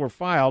charges were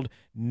filed.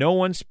 No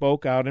one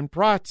spoke out in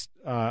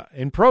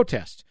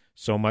protest.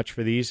 So much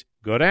for these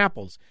good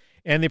apples.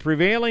 And the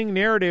prevailing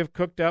narrative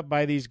cooked up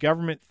by these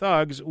government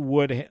thugs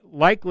would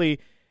likely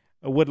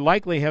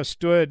have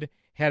stood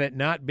had it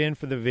not been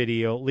for the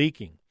video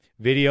leaking.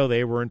 Video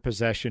they were in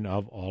possession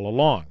of all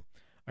along.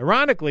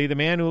 Ironically, the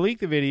man who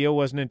leaked the video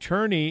was an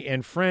attorney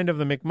and friend of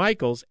the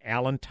McMichaels,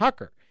 Alan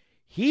Tucker.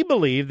 He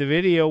believed the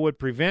video would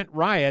prevent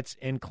riots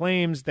and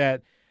claims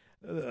that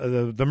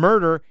the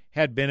murder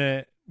had been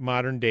a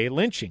modern-day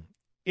lynching.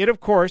 It,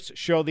 of course,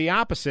 showed the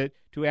opposite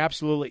to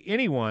absolutely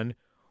anyone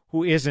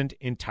who isn't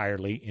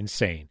entirely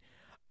insane.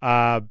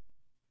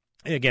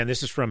 Again,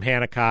 this is from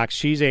Hannah Cox.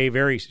 She's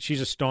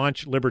a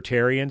staunch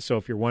libertarian. So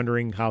if you're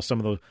wondering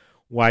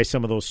why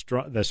some of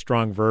the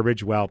strong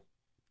verbiage, well,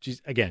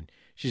 she's a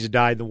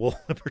dyed-in-the-wool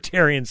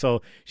libertarian,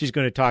 so she's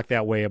going to talk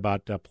that way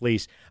about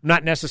police. I'm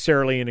not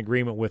necessarily in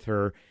agreement with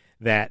her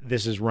that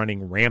this is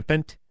running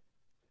rampant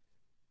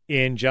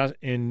in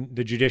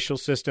the judicial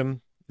system,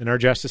 in our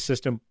justice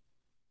system.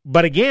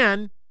 But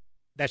again,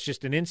 that's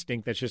just an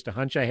instinct. That's just a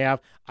hunch I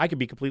have. I could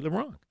be completely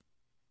wrong.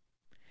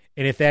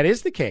 And if that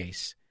is the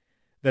case,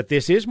 that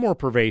this is more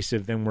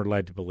pervasive than we're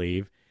led to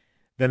believe,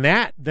 then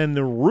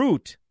the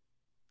root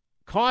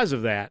cause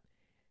of that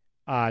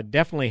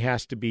definitely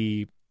has to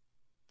be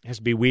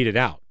weeded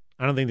out.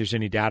 I don't think there's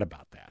any doubt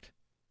about that.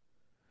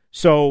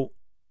 So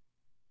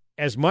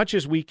as much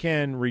as we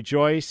can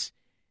rejoice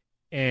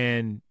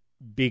and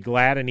be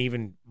glad and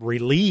even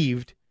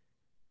relieved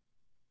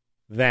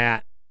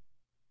that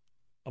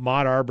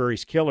Ahmaud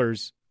Arbery's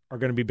killers are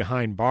going to be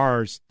behind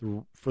bars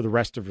for the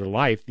rest of their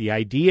life, the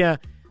idea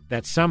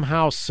that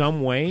somehow,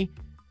 some way,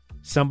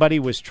 somebody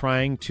was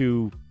trying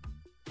to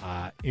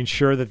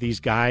ensure that these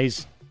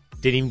guys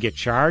didn't even get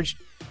charged,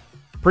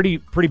 pretty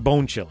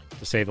bone-chilling,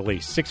 to say the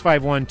least.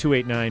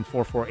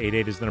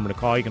 651-289-4488 is the number to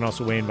call. You can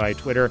also weigh in via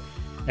Twitter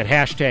at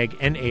hashtag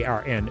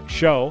NARN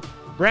Show.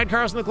 Brad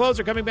Carlson, the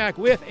Closer, coming back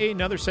with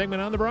another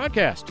segment on the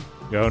broadcast.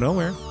 Go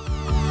nowhere.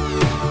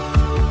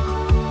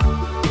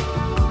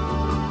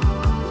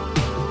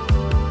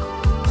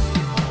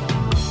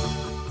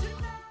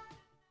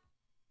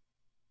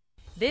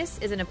 This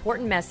is an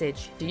important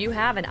message. Do you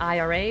have an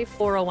IRA,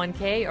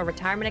 401k, or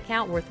retirement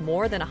account worth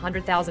more than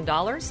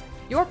 $100,000?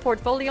 Your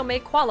portfolio may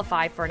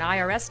qualify for an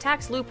IRS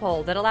tax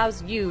loophole that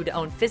allows you to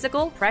own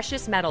physical,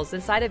 precious metals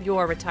inside of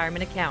your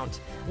retirement account.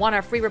 Want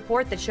our free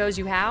report that shows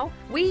you how?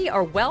 We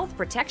are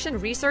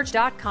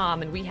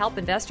wealthprotectionresearch.com, and we help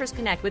investors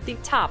connect with the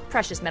top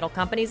precious metal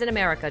companies in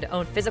America to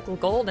own physical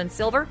gold and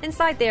silver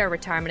inside their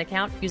retirement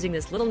account using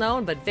this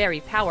little-known but very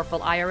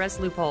powerful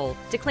IRS loophole.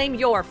 To claim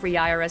your free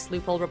IRS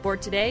loophole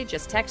report today,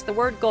 just text the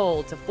word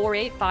GOLD to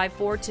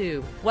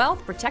 48542.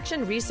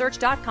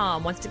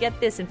 Wealthprotectionresearch.com wants to get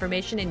this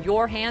information in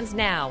your hands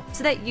now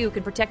so that you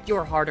can protect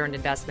your hard-earned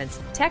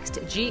investments. Text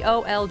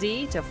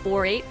GOLD to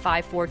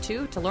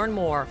 48542 to learn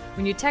more.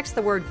 When you text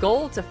the word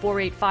GOLD to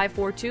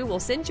 48542, we'll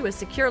send you a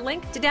secure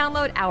link to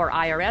download our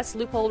IRS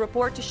loophole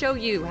report to show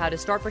you how to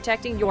start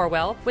protecting your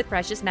wealth with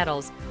precious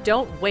metals.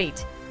 Don't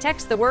wait.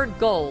 Text the word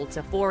GOLD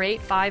to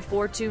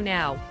 48542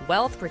 now.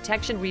 Wealth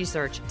Protection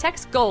Research.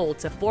 Text GOLD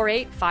to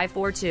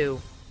 48542.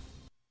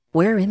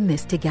 We're in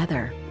this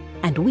together,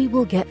 and we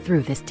will get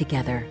through this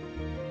together.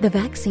 The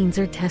vaccines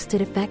are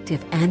tested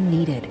effective and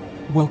needed.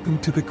 Welcome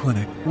to the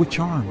clinic. Which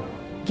arm?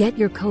 Get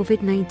your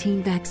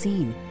COVID-19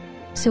 vaccine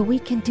so we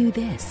can do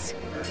this.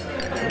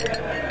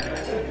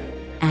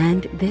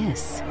 And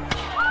this.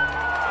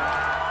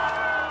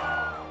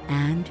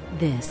 And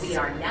this. We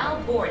are now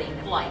boarding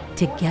flight.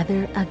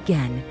 Together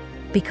again,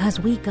 because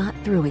we got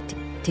through it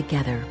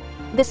together.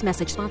 This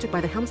message sponsored by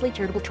the Helmsley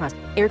Charitable Trust,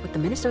 aired with the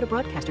Minnesota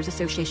Broadcasters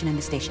Association and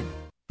the station.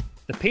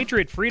 The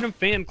Patriot Freedom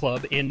Fan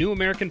Club and New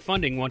American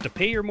Funding want to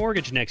pay your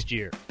mortgage next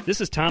year.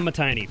 This is Tom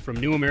Matini from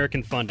New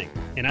American Funding,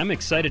 and I'm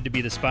excited to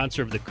be the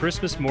sponsor of the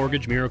Christmas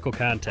Mortgage Miracle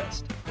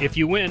Contest. If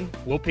you win,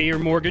 we'll pay your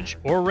mortgage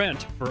or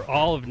rent for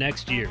all of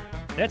next year.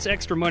 That's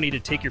extra money to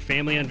take your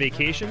family on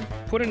vacation,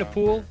 put in a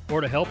pool,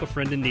 or to help a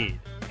friend in need.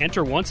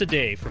 Enter once a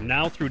day from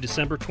now through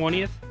December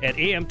 20th at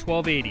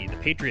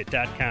AM1280,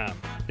 thepatriot.com.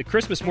 The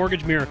Christmas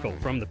Mortgage Miracle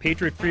from the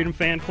Patriot Freedom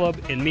Fan Club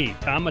and me,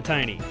 Tom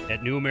Matini,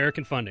 at New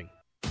American Funding.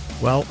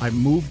 Well, I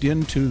moved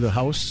into the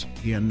house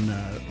in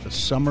the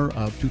summer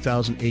of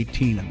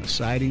 2018, and the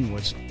siding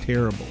was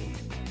terrible.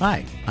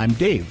 Hi, I'm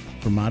Dave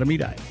from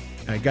Matamidi.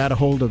 I got a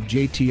hold of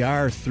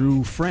JTR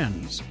through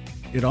friends.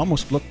 It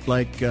almost looked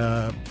like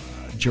a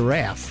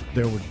giraffe.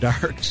 There were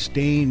dark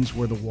stains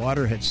where the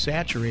water had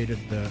saturated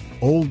the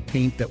old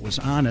paint that was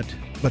on it,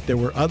 but there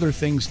were other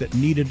things that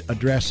needed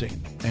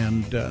addressing,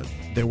 and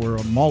there were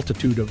a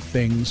multitude of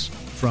things,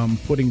 from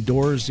putting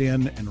doors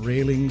in and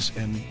railings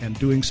and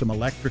doing some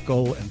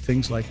electrical and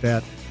things like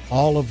that,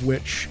 all of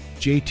which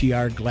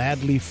JTR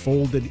gladly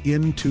folded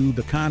into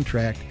the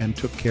contract and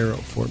took care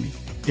of for me.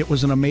 It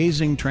was an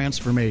amazing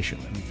transformation.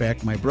 In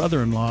fact, my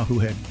brother-in-law, who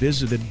had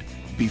visited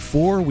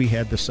before we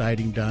had the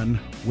siding done,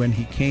 when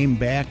he came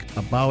back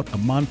about a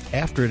month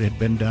after it had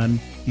been done,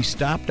 he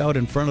stopped out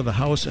in front of the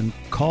house and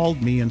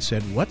called me and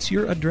said, "What's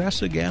your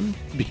address again?"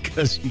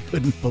 Because he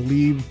couldn't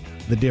believe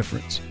the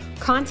difference.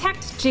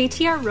 Contact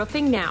JTR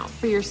Roofing now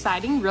for your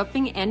siding,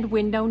 roofing, and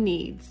window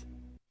needs.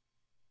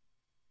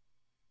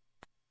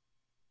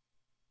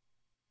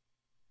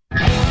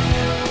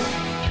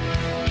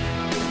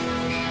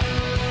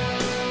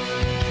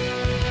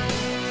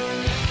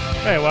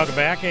 Hey, welcome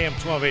back. AM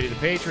 1280 The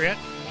Patriot.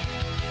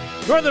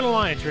 Northern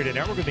Alliance Radio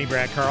Network with me,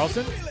 Brad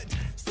Carlson.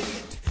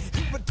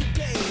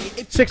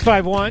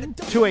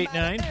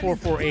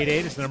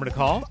 651-289-4488 is the number to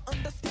call.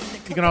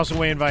 You can also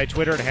weigh in via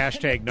Twitter at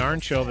hashtag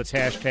NARN Show. That's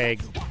hashtag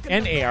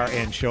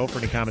NARN Show for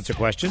any comments or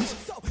questions.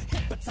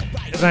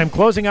 As I'm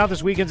closing out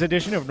this weekend's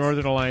edition of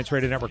Northern Alliance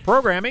Radio Network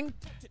programming,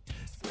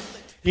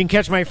 you can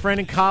catch my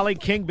friend and colleague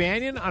King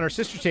Banyan on our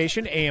sister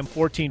station, AM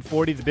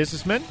 1440, The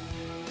Businessman.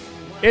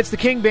 It's the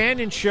King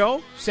Banyan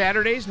Show,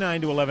 Saturdays, 9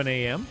 to 11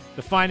 a.m.,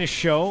 the finest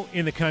show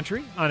in the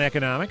country on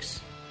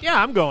economics.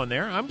 Yeah, I'm going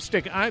there.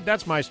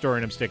 That's my story,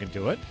 and I'm sticking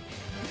to it.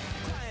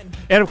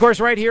 And, of course,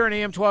 right here on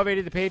AM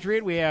 1280 The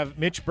Patriot, we have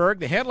Mitch Berg,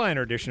 the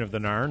headliner edition of the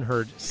NARN,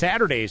 heard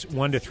Saturdays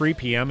 1 to 3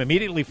 p.m.,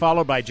 immediately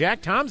followed by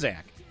Jack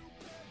Tomczak,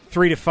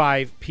 3 to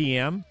 5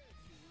 p.m.,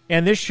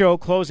 and this show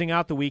closing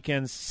out the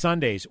weekends,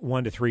 Sundays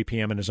 1 to 3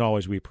 p.m., and as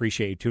always, we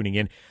appreciate you tuning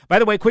in. By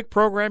the way, quick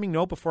programming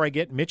note before I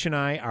get, Mitch and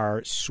I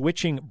are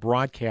switching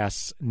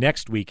broadcasts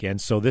next weekend,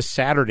 so this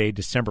Saturday,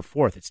 December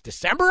 4th. It's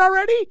December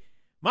already?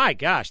 My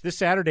gosh, this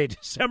Saturday,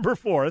 December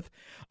 4th,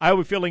 I will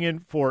be filling in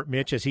for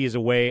Mitch as he is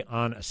away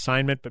on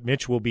assignment, but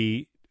Mitch will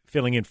be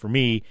filling in for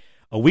me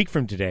a week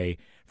from today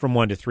from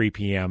 1 to 3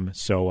 p.m.,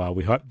 so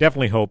we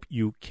definitely hope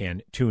you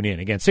can tune in.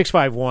 Again,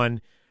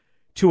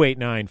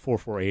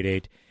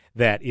 651-289-4488.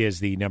 That is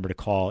the number to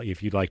call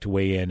if you'd like to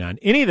weigh in on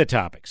any of the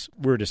topics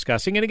we're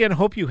discussing. And again,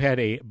 hope you had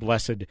a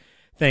blessed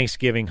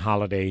Thanksgiving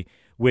holiday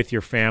with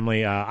your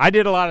family. I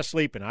did a lot of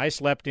sleeping. I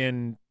slept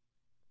in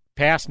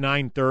past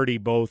 9:30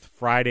 both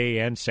Friday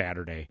and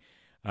Saturday.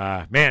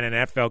 Man, and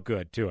that felt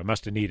good too. I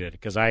must have needed it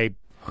because I'm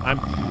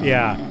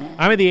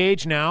at the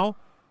age now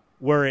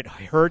where it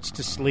hurts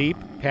to sleep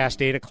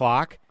past 8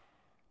 o'clock.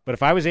 But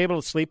if I was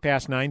able to sleep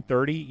past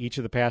 9:30 each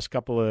of the past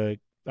couple of,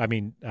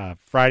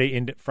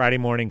 Friday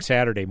morning,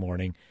 Saturday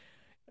morning,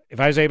 if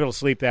I was able to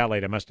sleep that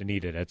late, I must have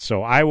needed it.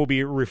 So I will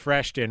be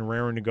refreshed and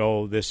raring to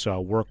go this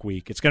work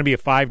week. It's going to be a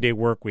 5-day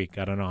work week.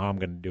 I don't know how I'm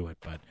going to do it,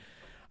 but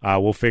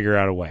we'll figure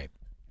out a way.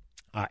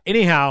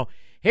 Anyhow,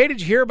 hey,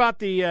 did you hear about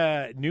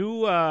the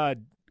new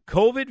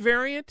COVID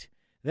variant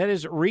that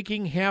is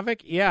wreaking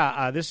havoc?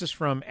 Yeah, this is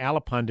from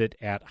Alapundit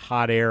at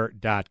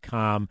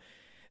hotair.com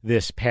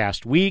this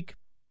past week.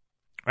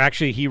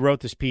 Actually, he wrote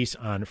this piece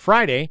on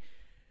Friday.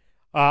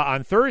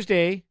 On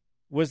Thursday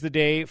was the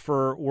day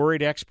for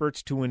worried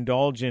experts to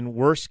indulge in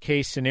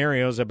worst-case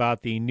scenarios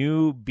about the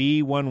new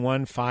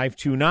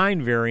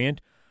B11529 variant,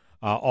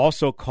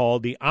 also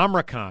called the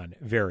Omicron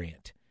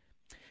variant.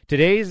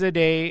 Today's the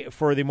day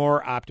for the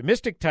more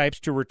optimistic types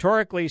to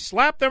rhetorically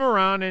slap them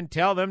around and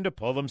tell them to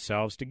pull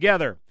themselves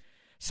together.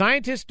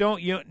 Scientists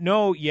don't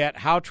know yet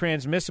how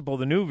transmissible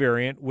the new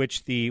variant,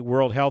 which the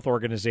World Health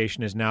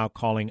Organization is now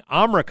calling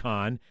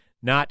Omicron,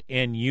 not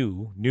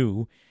NU,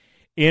 new,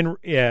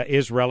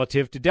 is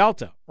relative to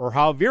Delta, or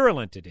how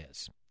virulent it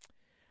is,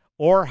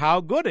 or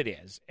how good it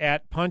is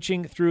at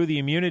punching through the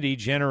immunity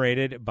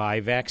generated by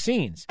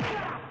vaccines.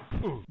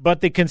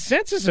 But the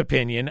consensus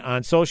opinion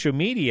on social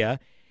media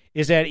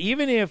is that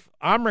even if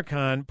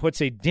Omicron puts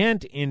a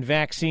dent in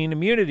vaccine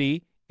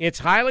immunity, it's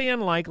highly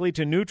unlikely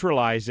to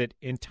neutralize it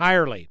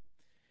entirely.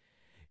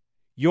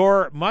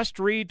 Your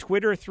must-read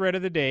Twitter thread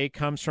of the day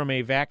comes from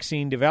a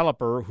vaccine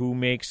developer who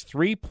makes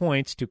 3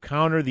 points to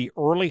counter the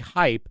early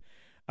hype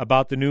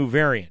about the new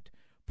variant.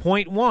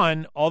 Point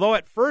 1, although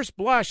at first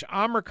blush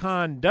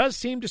Omicron does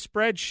seem to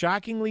spread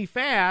shockingly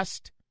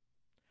fast,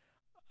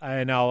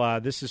 and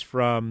this is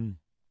from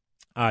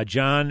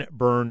John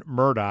Byrne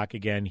Murdoch.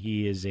 Again,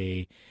 he is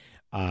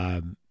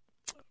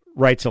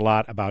writes a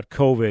lot about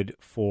COVID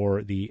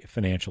for the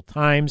Financial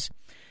Times.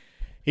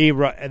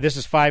 This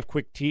is 5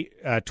 quick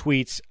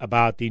tweets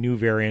about the new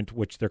variant,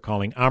 which they're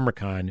calling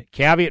Omicron.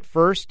 Caveat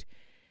first,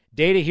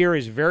 data here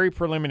is very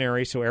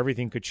preliminary, so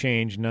everything could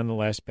change.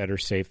 Nonetheless, better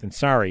safe than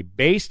sorry.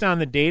 Based on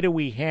the data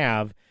we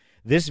have,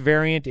 this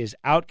variant is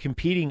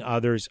outcompeting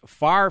others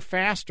far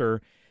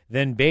faster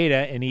than Beta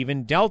and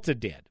even Delta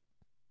did.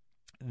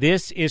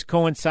 This is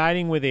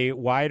coinciding with a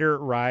wider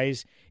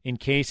rise in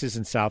cases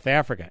in South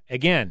Africa.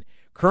 Again,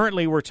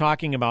 currently we're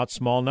talking about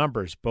small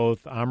numbers,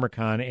 both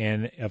Omicron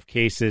and of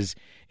cases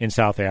in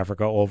South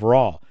Africa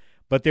overall.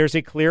 But there's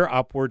a clear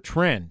upward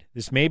trend.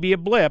 This may be a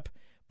blip,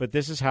 but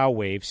this is how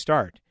waves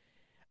start.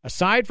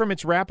 Aside from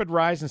its rapid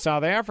rise in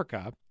South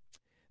Africa,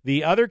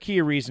 the other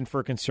key reason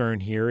for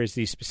concern here is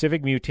the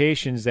specific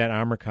mutations that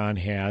Omicron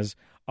has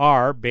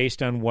are,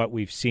 based on what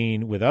we've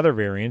seen with other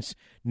variants,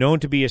 known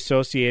to be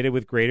associated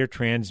with greater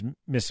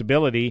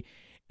transmissibility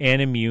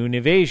and immune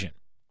evasion.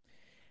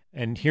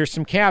 And here's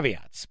some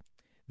caveats.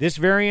 This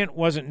variant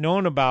wasn't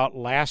known about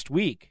last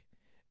week,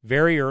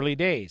 very early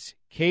days.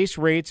 Case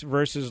rates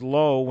versus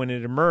low when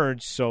it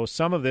emerged, so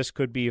some of this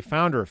could be a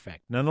founder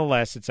effect.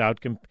 Nonetheless, it's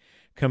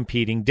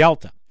out-competing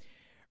Delta.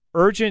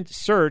 Urgent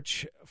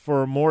search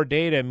for more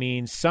data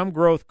means some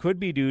growth could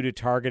be due to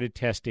targeted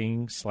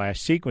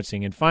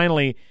testing/sequencing. And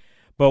finally,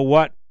 but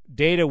what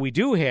data we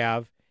do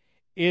have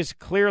is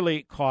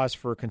clearly cause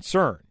for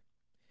concern.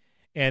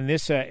 And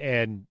this,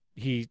 and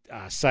he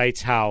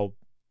cites how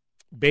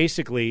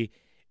basically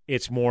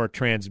it's more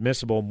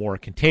transmissible, more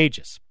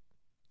contagious.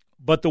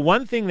 But the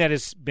one thing that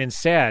has been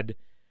said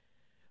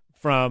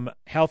from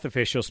health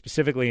officials,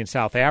 specifically in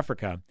South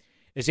Africa,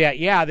 is that,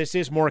 yeah, this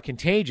is more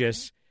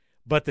contagious,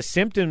 but the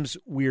symptoms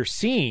we're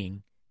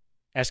seeing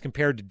as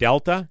compared to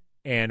Delta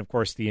and, of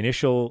course, the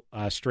initial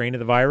strain of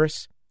the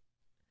virus,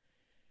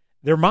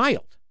 they're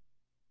mild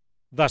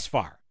thus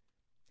far.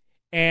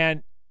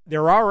 And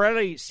they're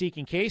already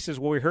seeking cases.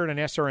 Well, we heard on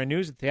SRN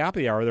News at the top of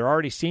the hour, they're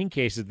already seeing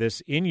cases of this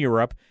in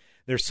Europe.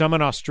 There's some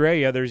in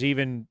Australia. There's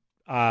even,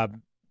 I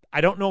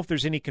don't know if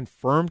there's any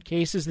confirmed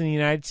cases in the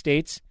United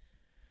States,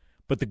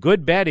 but the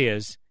good bet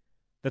is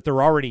that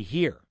they're already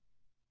here.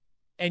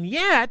 And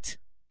yet,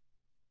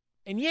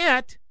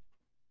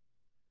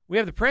 we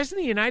have the President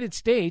of the United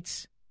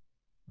States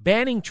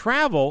banning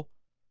travel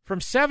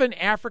from 7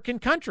 African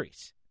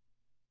countries.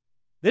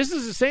 This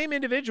is the same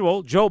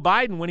individual, Joe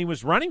Biden, when he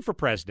was running for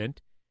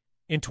president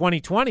in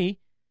 2020,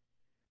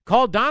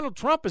 called Donald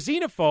Trump a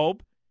xenophobe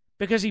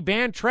because he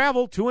banned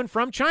travel to and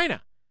from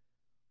China.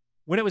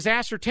 when it was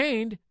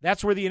ascertained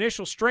that's where the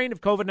initial strain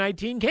of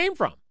COVID-19 came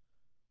from,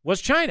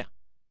 was China.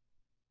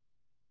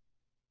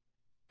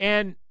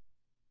 And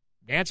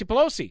Nancy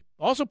Pelosi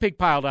also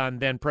pigpiled on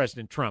then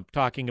President Trump,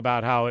 talking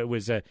about how it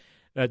was a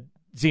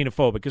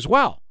xenophobic as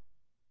well.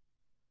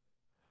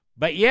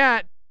 But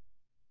yet,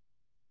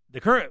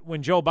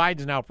 when Joe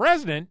Biden's now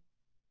president,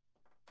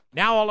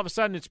 now all of a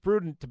sudden it's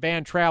prudent to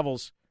ban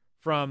travels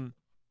from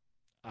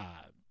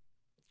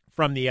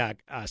the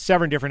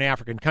 7 different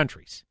African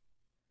countries.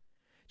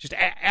 Just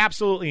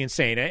absolutely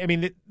insane. I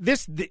mean,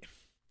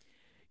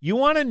 you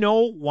want to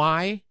know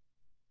why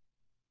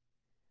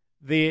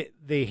the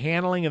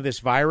handling of this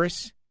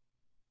virus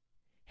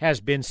has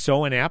been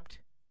so inept?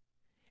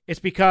 It's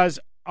because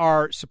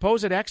our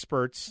supposed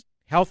experts,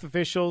 health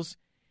officials,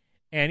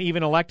 and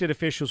even elected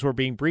officials who are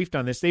being briefed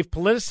on this, they've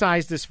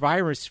politicized this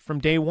virus from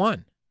day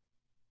one.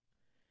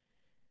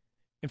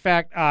 In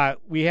fact,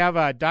 we have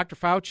Dr.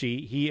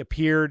 Fauci. He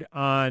appeared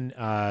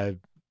on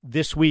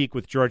This Week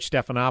with George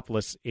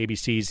Stephanopoulos,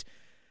 ABC's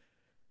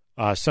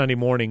Sunday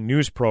morning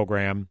news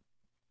program,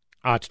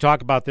 to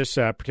talk about this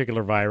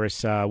particular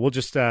virus. We'll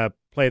just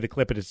play the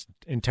clip in its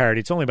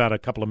entirety. It's only about a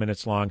couple of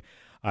minutes long.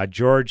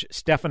 George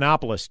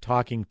Stephanopoulos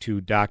talking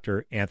to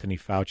Dr. Anthony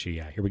Fauci.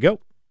 Here we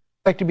go.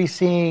 Expect to be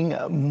seeing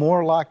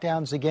more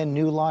lockdowns again,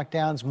 new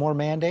lockdowns, more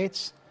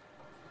mandates?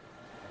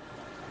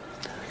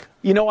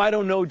 You know, I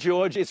don't know,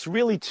 George. It's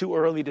really too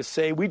early to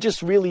say. We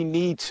just really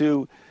need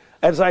to,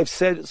 as I've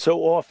said so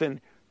often,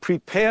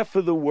 prepare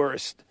for the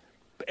worst.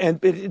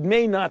 And it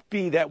may not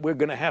be that we're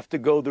going to have to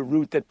go the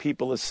route that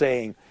people are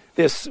saying.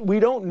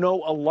 We don't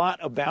know a lot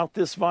about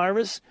this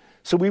virus,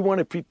 so we want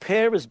to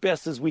prepare as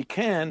best as we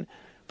can.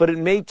 But it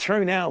may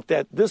turn out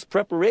that this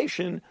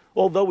preparation,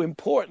 although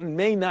important,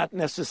 may not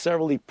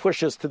necessarily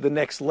push us to the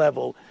next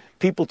level.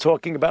 People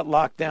talking about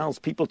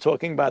lockdowns, people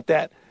talking about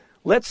that.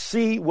 Let's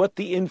see what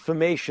the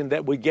information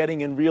that we're getting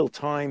in real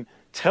time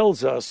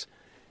tells us,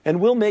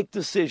 and we'll make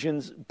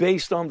decisions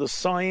based on the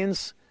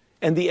science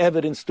and the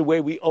evidence the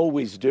way we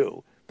always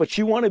do. But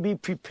you want to be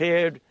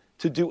prepared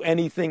to do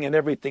anything and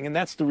everything, and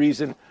that's the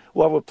reason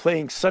why we're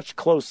paying such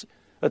close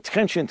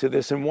attention to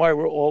this and why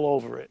we're all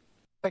over it.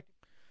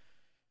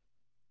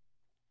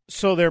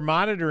 So they're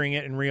monitoring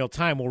it in real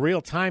time. Well,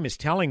 real time is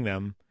telling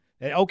them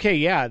that, okay,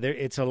 yeah,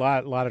 it's a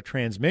lot of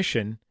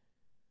transmission,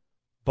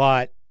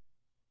 but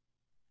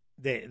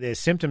the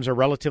symptoms are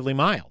relatively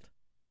mild.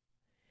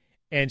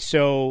 And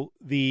so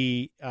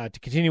to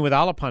continue with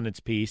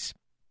Alapundit's piece,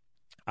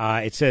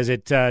 it says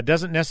it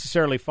doesn't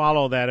necessarily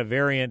follow that a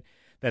variant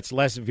that's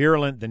less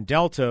virulent than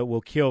Delta will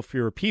kill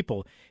fewer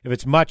people. If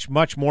it's much,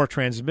 much more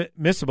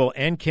transmissible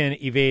and can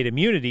evade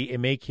immunity, it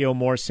may kill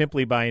more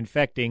simply by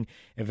infecting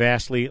a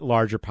vastly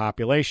larger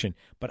population.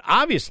 But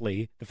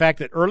obviously, the fact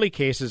that early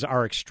cases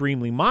are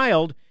extremely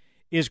mild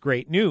is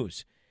great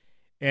news.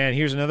 And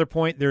here's another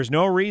point. There's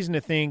no reason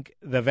to think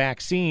the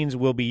vaccines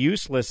will be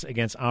useless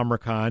against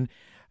Omicron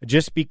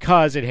just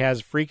because it has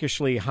a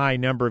freakishly high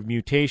number of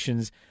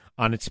mutations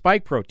on its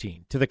spike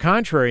protein. To the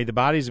contrary, the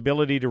body's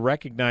ability to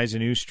recognize a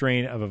new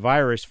strain of a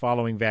virus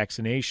following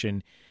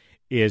vaccination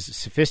is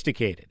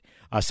sophisticated.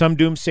 Some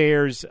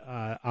doomsayers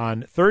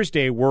on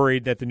Thursday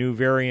worried that the new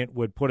variant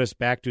would put us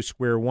back to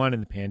square one in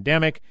the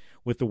pandemic,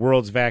 with the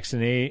world's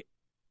vaccinated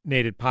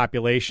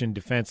population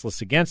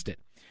defenseless against it.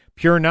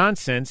 Pure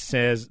nonsense,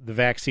 says the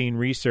vaccine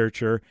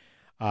researcher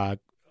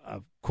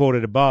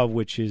quoted above,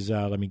 which is,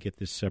 let me get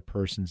this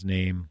person's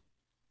name.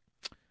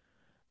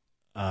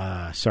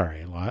 Dr.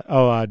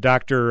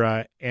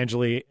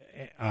 Angelique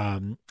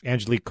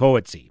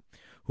Coetzee,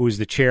 who is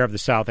the chair of the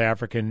South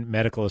African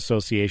Medical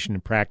Association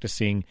and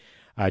practicing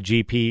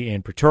GP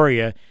in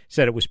Pretoria,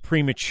 said it was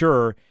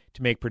premature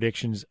to make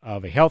predictions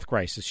of a health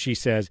crisis. She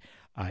says,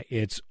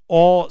 it's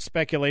all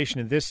speculation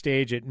at this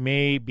stage.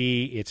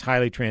 It's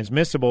highly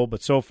transmissible,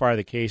 but so far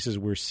the cases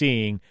we're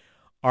seeing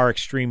are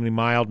extremely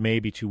mild.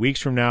 Maybe 2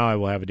 weeks from now I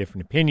will have a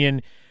different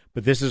opinion,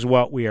 but this is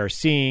what we are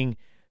seeing.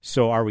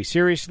 So are we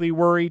seriously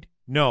worried?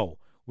 No,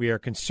 we are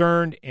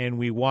concerned and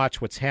we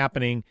watch what's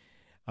happening.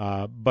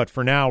 But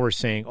for now, we're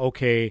saying,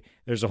 okay,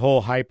 there's a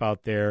whole hype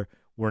out there.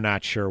 We're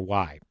not sure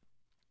why.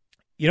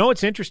 You know,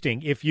 it's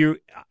interesting.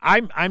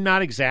 I'm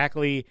not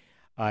exactly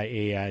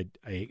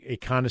a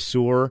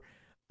connoisseur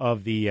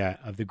of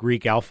the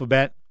Greek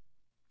alphabet,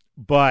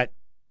 but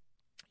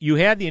you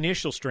had the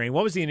initial strain.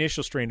 What was the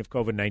initial strain of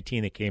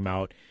COVID-19 that came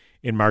out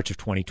in March of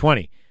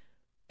 2020?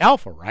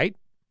 Alpha, right?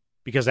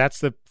 Because that's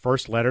the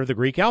first letter of the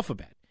Greek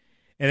alphabet.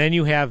 And then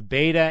you have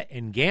beta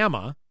and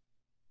gamma,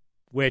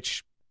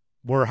 which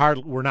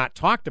were not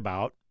talked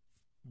about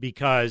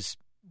because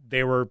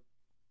they were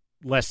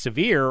less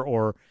severe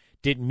or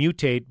didn't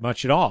mutate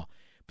much at all.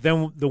 But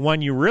then the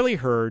one you really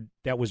heard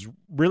that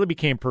really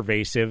became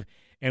pervasive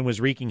and was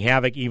wreaking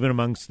havoc even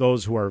amongst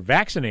those who are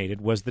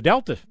vaccinated was the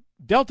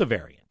Delta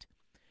variant.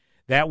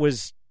 That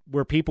was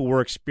where people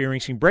were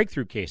experiencing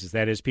breakthrough cases.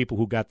 That is, people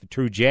who got the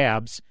true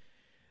jabs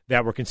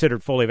that were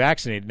considered fully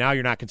vaccinated. Now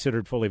you're not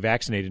considered fully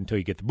vaccinated until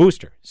you get the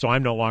booster. So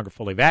I'm no longer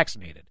fully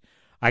vaccinated.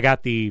 I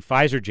got the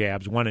Pfizer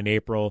jabs, one in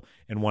April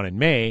and one in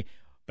May,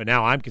 But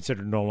now I'm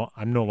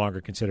no longer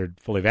considered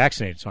fully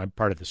vaccinated, so I'm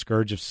part of the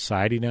scourge of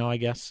society now, I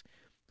guess,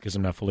 because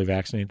I'm not fully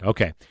vaccinated.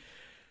 Okay.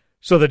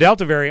 So the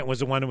Delta variant was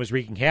the one that was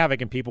wreaking havoc,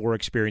 and people were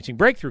experiencing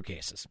breakthrough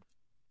cases.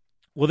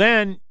 Well,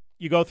 then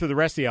you go through the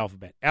rest of the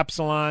alphabet.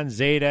 Epsilon,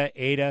 Zeta,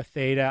 Eta,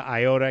 Theta,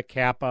 Iota,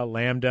 Kappa,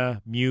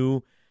 Lambda,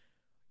 Mu.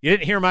 You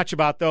didn't hear much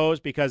about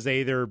those because they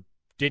either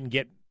didn't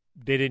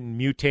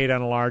mutate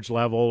on a large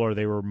level, or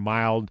they were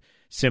mild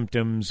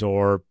symptoms,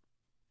 or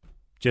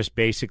just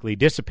basically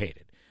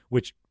dissipated,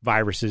 which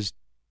viruses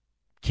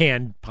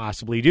can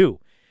possibly do.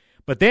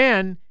 But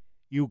then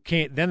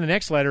then the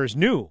next letter is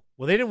new.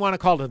 Well, they didn't want to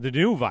call it the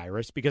new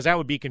virus because that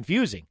would be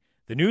confusing.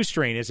 The new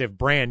strain is if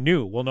brand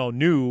new. Well, no,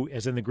 new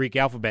as in the Greek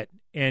alphabet,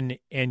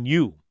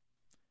 N-N-U.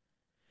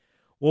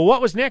 Well,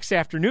 what was next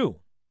after new?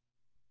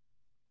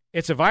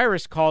 It's a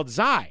virus called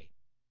Xi,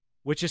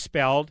 which is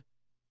spelled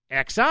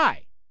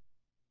X-I.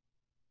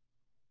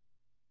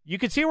 You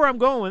can see where I'm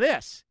going with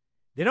this.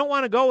 They don't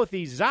want to go with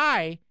the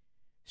Xi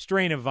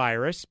strain of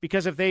virus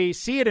because if they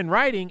see it in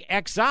writing,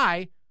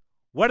 XI,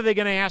 what are they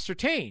going to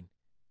ascertain?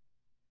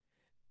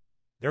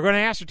 They're going to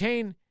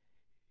ascertain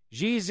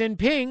Xi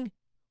Jinping,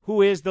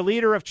 who is the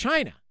leader of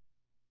China.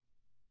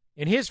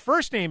 And his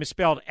first name is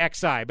spelled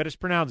XI, but it's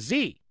pronounced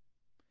Z.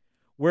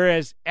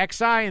 Whereas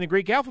XI in the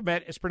Greek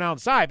alphabet is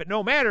pronounced Xi. But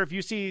no matter if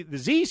you see the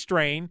Z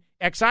strain,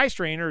 XI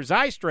strain, or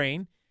Xi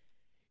strain,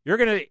 we're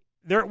going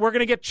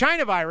to get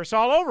China virus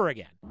all over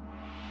again.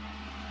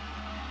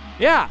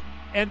 Yeah,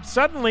 and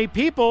suddenly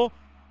people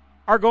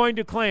are going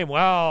to claim,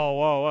 well,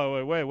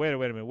 whoa, wait a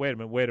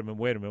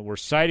minute. We're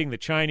citing the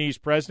Chinese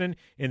president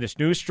in this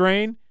new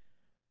strain.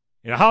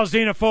 You know, how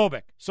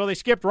xenophobic. So they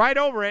skipped right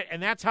over it,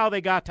 and that's how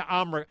they got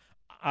to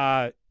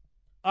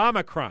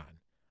Omicron.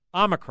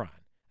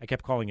 I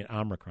kept calling it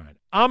Omicron.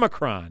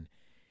 Omicron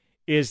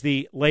is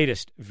the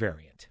latest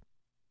variant.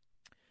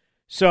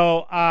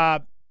 So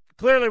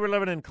clearly we're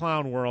living in a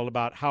clown world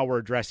about how we're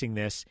addressing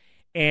this.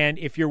 And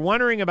if you're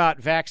wondering about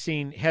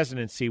vaccine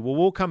hesitancy, well,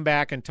 we'll come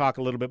back and talk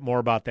a little bit more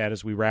about that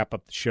as we wrap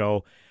up the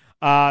show.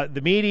 The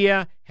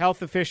media,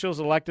 health officials,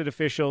 elected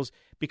officials,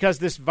 because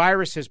this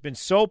virus has been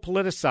so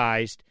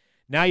politicized.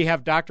 Now you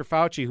have Dr.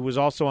 Fauci, who was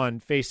also on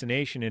Face the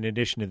Nation in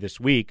addition to This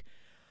Week.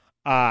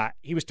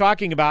 He was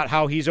talking about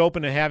how he's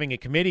open to having a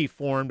committee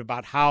formed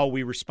about how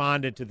we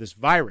responded to this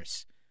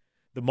virus,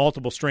 the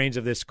multiple strains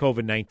of this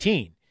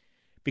COVID-19,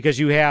 because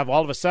you have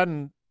all of a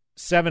sudden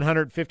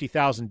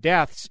 750,000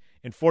 deaths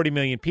and 40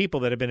 million people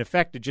that have been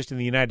affected just in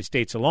the United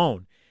States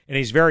alone. And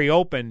he's very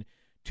open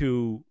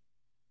to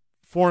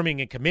forming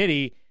a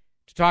committee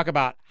to talk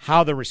about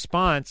how the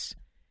response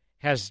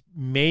has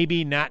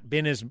maybe not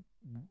been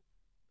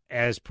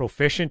as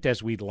proficient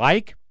as we'd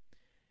like.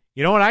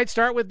 You know what I'd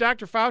start with,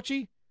 Dr.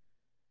 Fauci?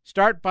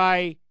 Start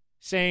by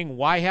saying,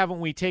 why haven't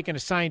we taken a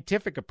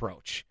scientific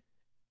approach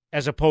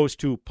as opposed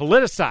to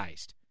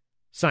politicized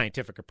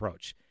scientific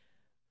approach?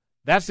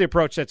 That's the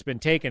approach that's been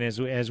taken.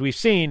 As we've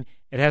seen,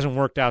 it hasn't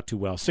worked out too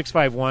well.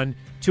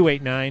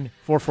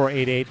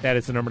 651-289-4488. That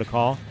is the number to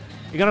call.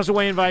 You can also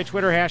weigh in via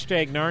Twitter,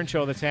 hashtag NARN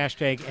Show. That's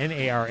hashtag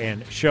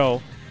NARN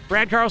Show.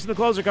 Brad Carlson, the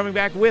closer, coming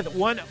back with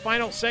one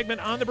final segment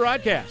on the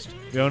broadcast.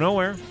 Go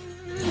nowhere.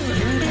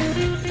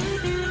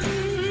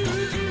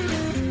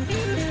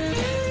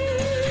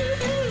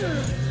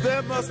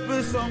 There must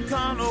be some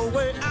kind of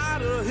way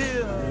out of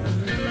here.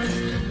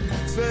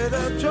 Say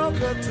the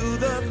joker to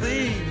the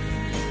thief.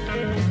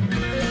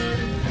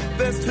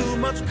 There's too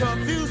much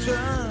confusion.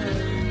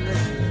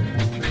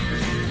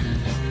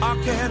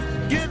 I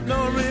can't get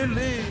no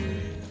relief.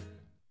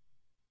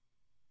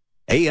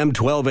 AM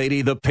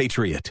 1280, The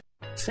Patriot.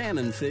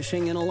 Salmon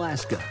fishing in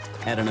Alaska,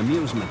 at an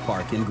amusement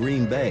park in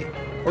Green Bay,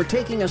 or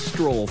taking a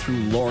stroll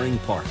through Loring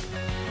Park.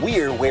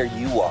 We're where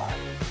you are.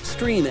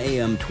 Stream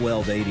AM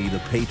 1280 The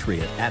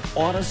Patriot at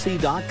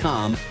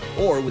Odyssey.com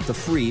or with the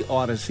free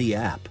Odyssey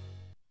app.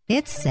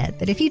 It's said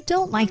that if you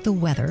don't like the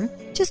weather,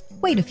 just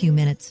wait a few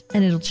minutes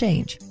and it'll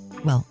change.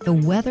 Well, the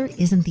weather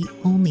isn't the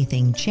only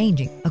thing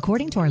changing.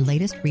 According to our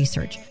latest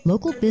research,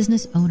 local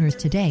business owners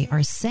today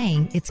are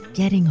saying it's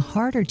getting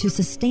harder to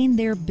sustain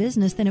their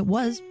business than it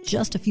was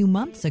just a few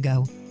months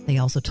ago. They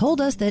also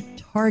told us that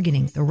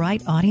targeting the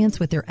right audience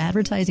with their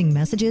advertising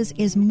messages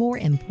is more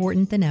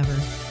important than ever.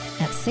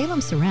 At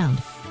Salem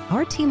Surround,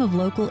 our team of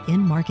local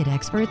in-market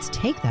experts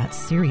take that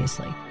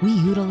seriously. We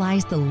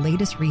utilize the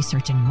latest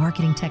research in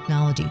marketing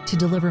technology to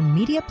deliver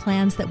media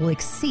plans that will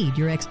exceed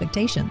your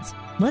expectations.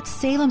 Let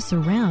Salem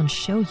Surround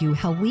show you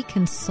how we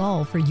can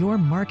solve for your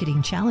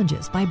marketing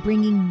challenges by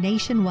bringing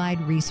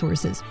nationwide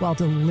resources while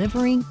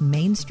delivering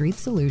Main Street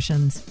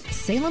solutions.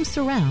 Salem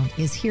Surround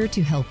is here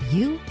to help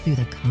you through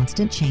the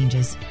constant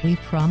changes. We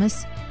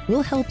promise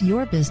we'll help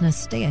your business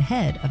stay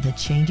ahead of the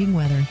changing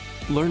weather.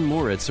 Learn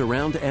more at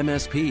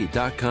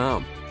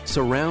surroundmsp.com.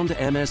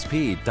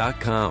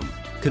 surroundmsp.com,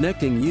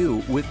 connecting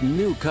you with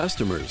new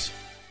customers.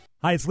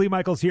 Hi, it's Lee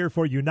Michaels here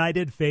for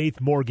United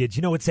Faith Mortgage.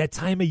 You know, it's that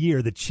time of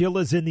year. The chill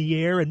is in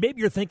the air, and maybe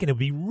you're thinking it would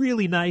be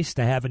really nice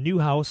to have a new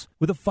house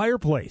with a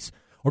fireplace,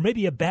 or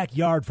maybe a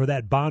backyard for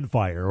that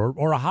bonfire,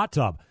 or a hot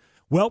tub.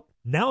 Well,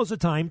 Now's the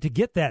time to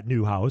get that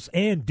new house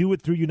and do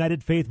it through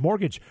United Faith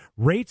Mortgage.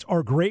 Rates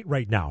are great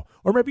right now.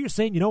 Or maybe you're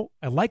saying,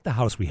 I like the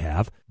house we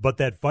have, but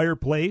that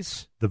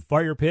fireplace, the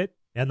fire pit,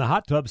 and the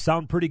hot tub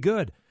sound pretty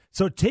good.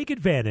 So take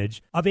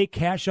advantage of a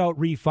cash-out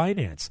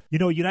refinance.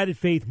 United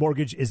Faith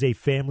Mortgage is a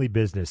family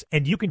business,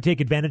 and you can take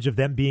advantage of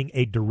them being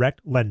a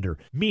direct lender,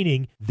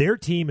 meaning their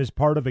team is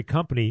part of a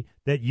company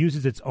that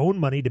uses its own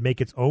money to make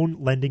its own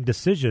lending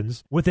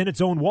decisions within its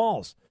own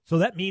walls. So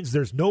that means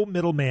there's no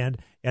middleman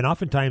and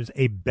oftentimes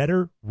a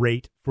better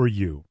rate for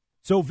you.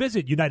 So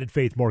visit United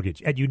Faith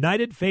Mortgage at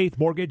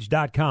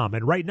UnitedFaithMortgage.com,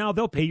 and right now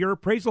they'll pay your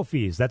appraisal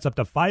fees. That's up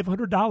to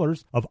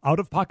 $500 of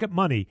out-of-pocket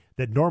money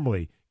that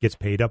normally gets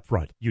paid up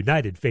front.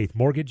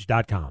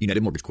 UnitedFaithMortgage.com.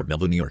 United Mortgage Corp,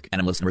 Melville, New York.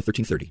 NMLS number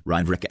 1330.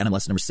 Ryan Vrick,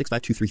 NMLS number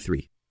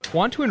 65233.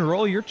 Want to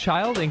enroll your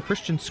child in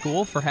Christian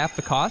school for half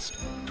the cost?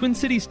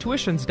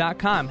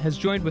 TwinCitiesTuitions.com has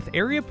joined with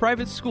area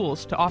private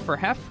schools to offer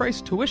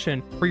half-price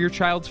tuition for your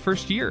child's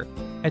first year.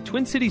 At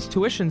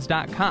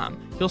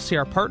TwinCitiesTuitions.com, you'll see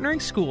our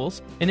partnering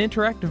schools, an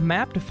interactive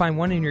map to find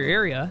one in your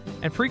area,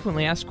 and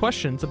frequently asked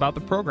questions about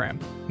the program.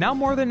 Now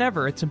more than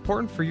ever, it's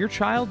important for your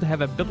child to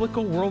have a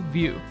biblical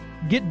worldview.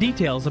 Get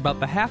details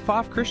about the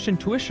half-off Christian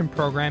tuition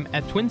program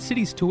at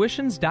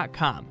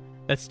TwinCitiesTuitions.com.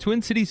 That's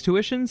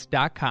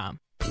TwinCitiesTuitions.com.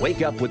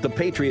 Wake up with the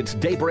Patriots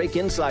Daybreak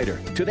Insider.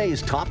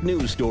 Today's top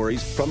news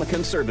stories from a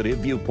conservative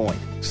viewpoint.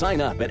 Sign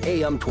up at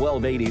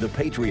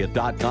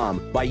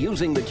AM1280thepatriot.com by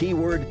using the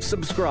keyword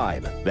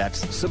subscribe. That's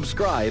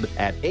subscribe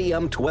at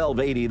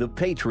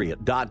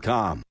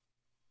AM1280thepatriot.com.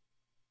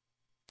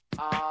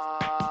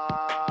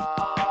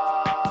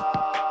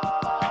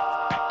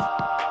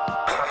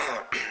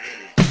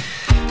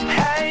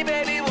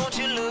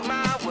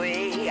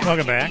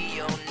 Welcome back.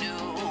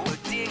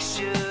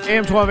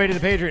 AM 1280 The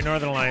Patriot,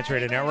 Northern Alliance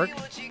Radio Network.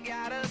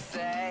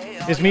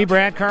 It's me,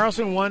 Brad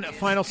Carlson. One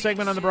final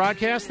segment on the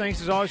broadcast. Thanks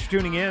as always for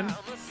tuning in.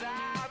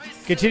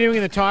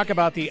 Continuing the talk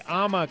about the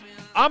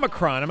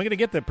Omicron. I'm going to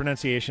get the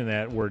pronunciation of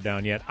that word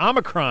down yet.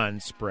 Omicron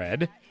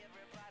spread.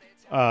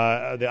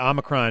 The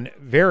Omicron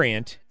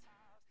variant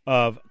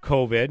of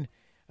COVID.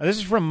 This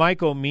is from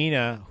Michael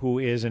Mina, who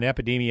is an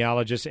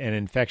epidemiologist and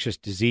infectious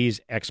disease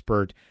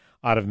expert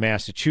out of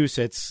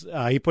Massachusetts.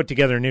 He put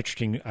together an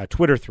interesting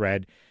Twitter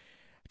thread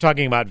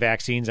talking about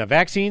vaccines.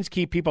 Vaccines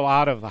keep people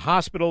out of the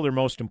hospital, their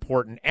most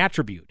important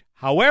attribute.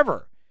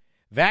 However,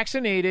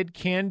 vaccinated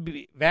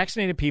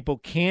people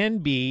can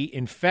be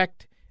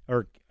infected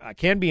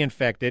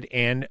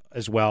and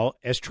as well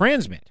as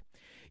transmit.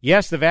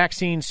 Yes, the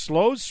vaccine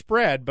slows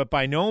spread, but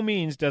by no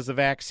means does the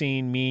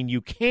vaccine mean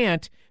you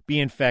can't be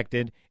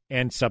infected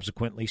and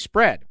subsequently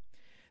spread.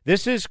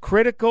 This is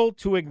critical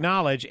to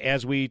acknowledge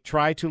as we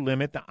try to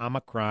limit the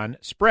Omicron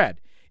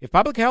spread. If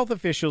public health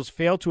officials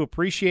fail to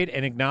appreciate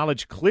and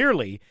acknowledge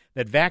clearly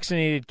that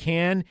vaccinated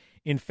can,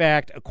 in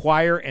fact,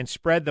 acquire and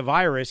spread the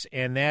virus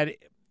and that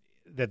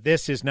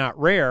this is not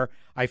rare,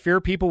 I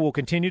fear people will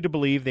continue to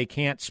believe they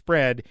can't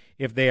spread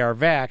if they are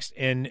vaxxed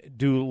and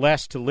do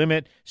less to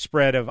limit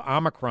spread of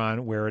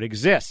Omicron where it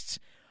exists.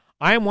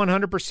 I am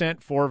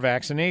 100% for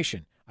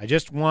vaccination. I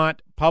just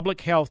want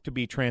public health to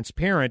be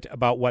transparent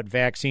about what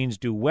vaccines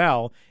do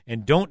well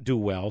and don't do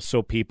well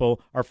so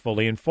people are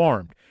fully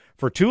informed.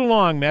 For too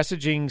long,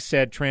 messaging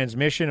said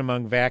transmission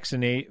among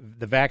the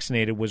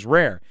vaccinated was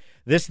rare.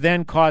 This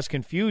then caused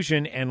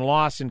confusion and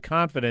loss in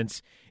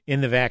confidence in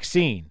the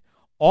vaccine.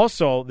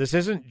 Also, this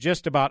isn't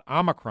just about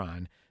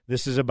Omicron.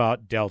 This is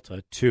about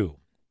Delta, too.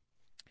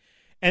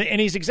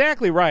 And he's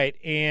exactly right.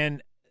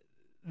 And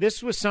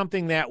this was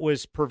something that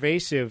was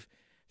pervasive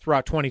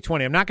throughout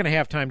 2020. I'm not going to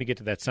have time to get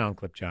to that sound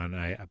clip, John.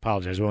 I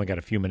apologize. We've only got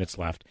a few minutes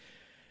left.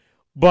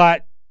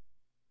 But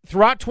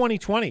throughout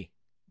 2020,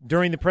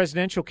 during the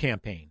presidential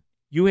campaign,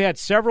 you had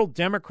several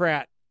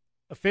Democrat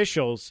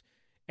officials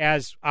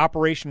as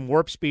Operation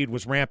Warp Speed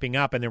was ramping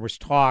up, and there was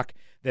talk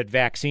that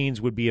vaccines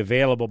would be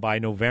available by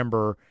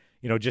November,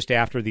 just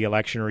after the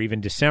election or even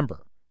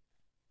December.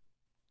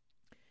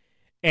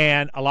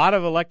 And a lot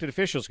of elected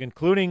officials,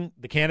 including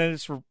the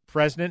candidates for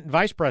president and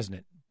vice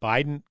president,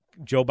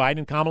 Joe Biden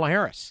and Kamala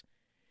Harris,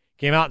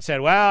 came out and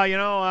said,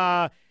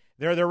 well,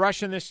 they're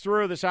rushing this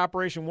through, this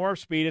Operation Warp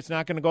Speed. It's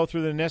not going to go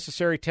through the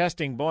necessary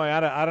testing. Boy,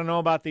 I don't know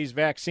about these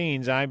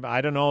vaccines. I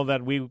don't know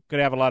that we could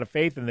have a lot of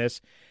faith in this.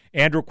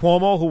 Andrew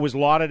Cuomo, who was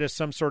lauded as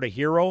some sort of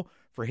hero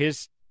for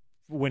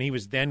when he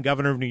was then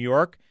governor of New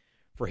York,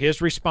 for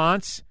his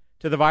response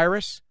to the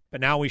virus, but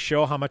now we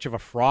show how much of a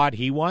fraud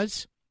he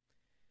was.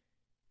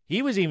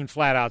 He was even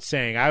flat out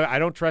saying, I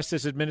don't trust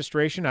this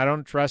administration. I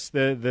don't trust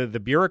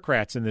the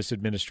bureaucrats in this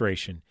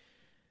administration.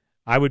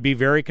 I would be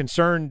very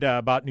concerned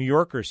about New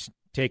Yorkers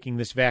taking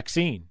this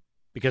vaccine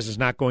because it's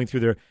not going through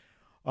the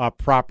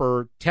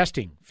proper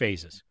testing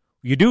phases.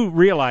 You do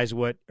realize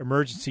what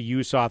emergency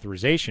use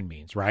authorization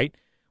means, right?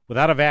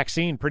 Without a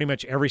vaccine, pretty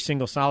much every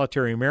single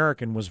solitary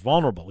American was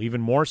vulnerable, even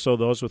more so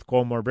those with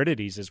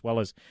comorbidities as well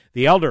as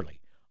the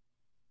elderly,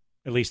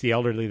 at least the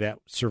elderly that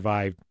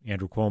survived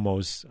Andrew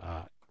Cuomo's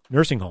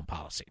nursing home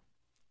policy.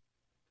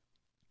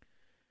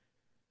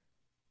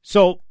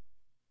 So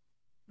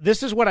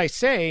this is what I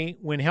say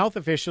when health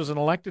officials and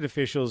elected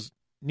officials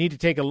need to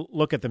take a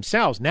look at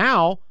themselves.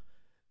 Now,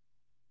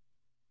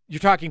 you're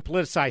talking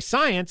politicized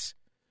science.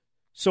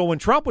 So when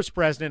Trump was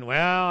president,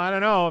 well, I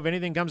don't know if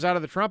anything comes out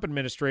of the Trump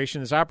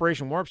administration, this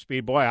Operation Warp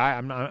Speed, boy,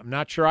 I'm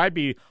not sure I'd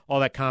be all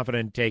that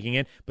confident in taking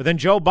it. But then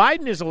Joe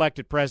Biden is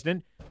elected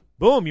president.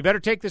 Boom, you better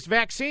take this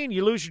vaccine.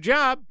 You lose your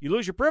job. You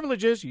lose your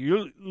privileges.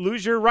 You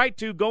lose your right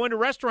to go into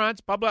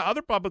restaurants,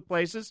 other public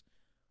places.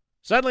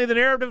 Suddenly the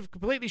narrative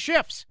completely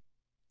shifts.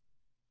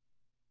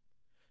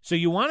 So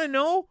you want to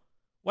know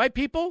why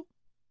people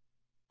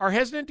are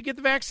hesitant to get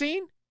the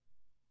vaccine?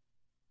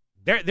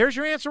 There's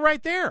your answer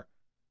right there.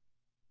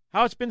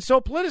 How it's been so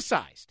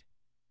politicized.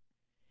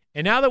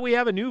 And now that we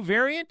have a new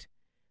variant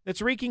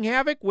that's wreaking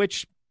havoc,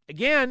 which,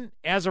 again,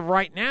 as of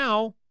right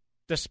now,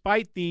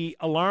 despite the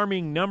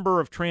alarming number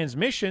of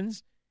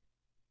transmissions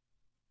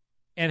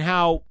and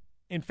how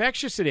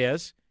infectious it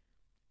is,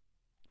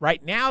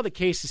 right now the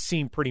cases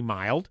seem pretty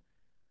mild,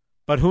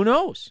 but who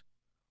knows?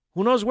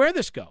 Who knows where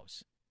this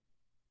goes?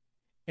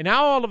 And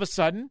now all of a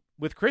sudden,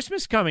 with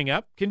Christmas coming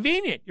up,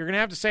 convenient. You're going to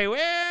have to say,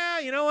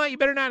 well, you know what? You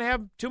better not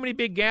have too many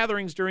big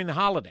gatherings during the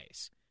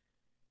holidays.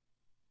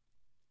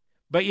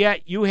 But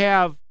yet you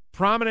have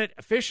prominent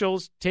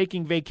officials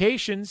taking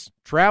vacations,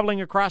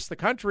 traveling across the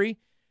country.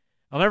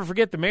 I'll never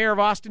forget the mayor of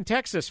Austin,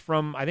 Texas,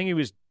 from, I think he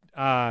was,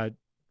 where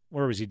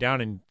was he,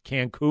 down in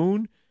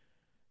Cancun,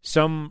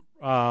 some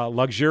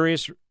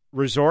luxurious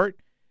resort,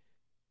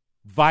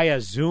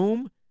 via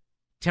Zoom,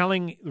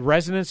 telling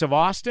residents of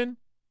Austin,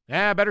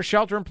 better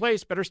shelter in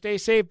place, better stay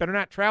safe, better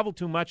not travel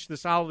too much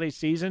this holiday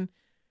season,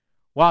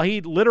 while he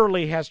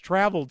literally has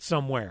traveled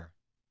somewhere,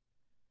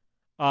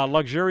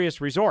 luxurious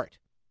resort.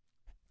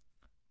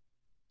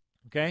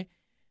 Okay?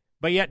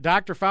 But yet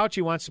Dr.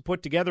 Fauci wants to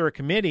put together a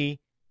committee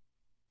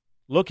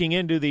looking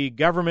into the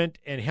government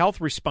and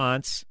health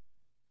response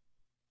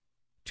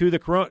to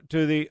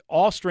the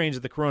all strains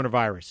of the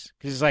coronavirus.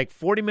 Because it's like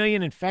 40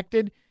 million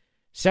infected,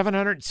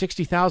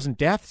 760,000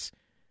 deaths.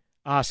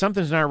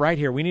 Something's not right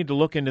here. We need to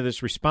look into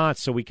this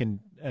response so we can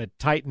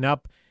tighten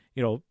up,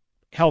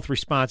 health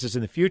responses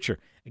in the future.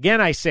 Again,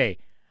 I say,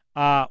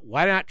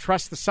 why not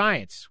trust the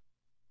science?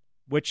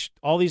 Which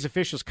all these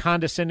officials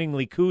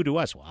condescendingly coo to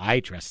us. Well, I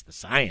trust the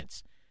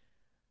science.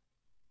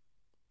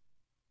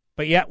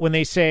 But yet when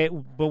they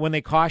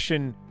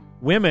caution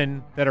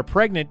women that are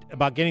pregnant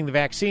about getting the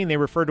vaccine, they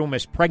refer to them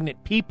as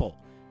pregnant people.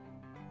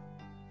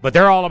 But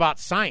they're all about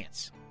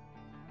science.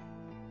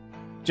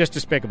 Just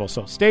despicable.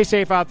 So stay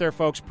safe out there,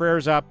 folks.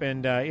 Prayers up,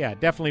 and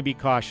definitely be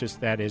cautious.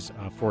 That is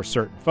for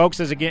certain. Folks,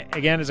 as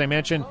I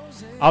mentioned,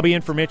 I'll be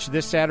in for Mitch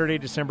this Saturday,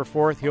 December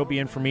 4th. He'll be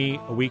in for me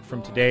a week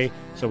from today.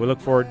 So we look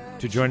forward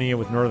to joining you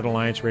with Northern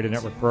Alliance Radio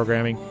Network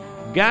programming.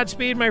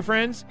 Godspeed, my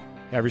friends.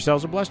 Have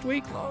yourselves a blessed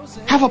week.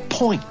 Have a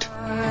point.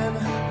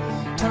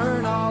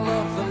 Turn all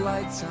of the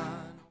lights on.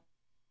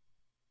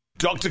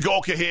 Dr.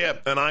 Gorka here,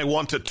 and I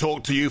want to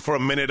talk to you for a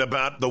minute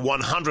about the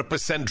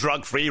 100%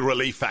 drug-free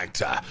Relief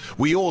Factor.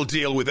 We all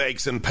deal with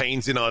aches and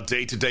pains in our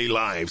day-to-day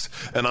lives,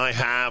 and I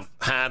have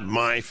had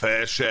my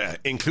fair share,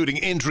 including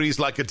injuries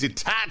like a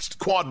detached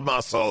quad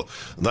muscle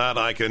that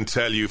I can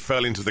tell you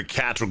fell into the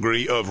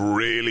category of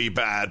really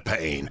bad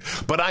pain.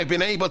 But I've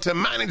been able to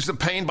manage the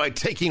pain by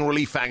taking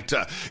Relief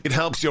Factor. It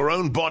helps your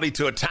own body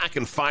to attack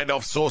and fight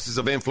off sources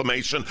of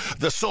inflammation,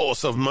 the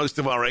source of most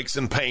of our aches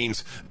and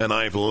pains, and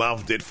I've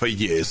loved it for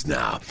years now.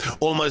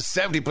 Almost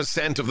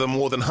 70% of the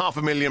more than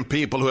 500,000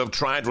 people who have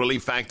tried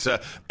Relief Factor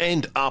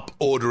end up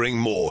ordering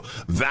more.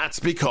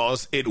 That's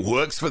because it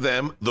works for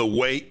them the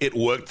way it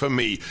worked for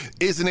me.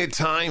 Isn't it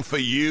time for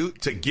you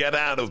to get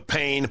out of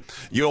pain?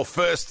 Your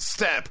first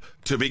step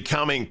to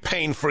becoming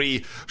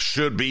pain-free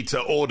should be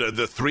to order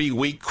the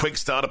 3-week quick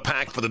starter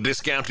pack for the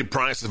discounted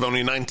price of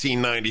only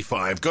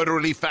 $19.95. Go to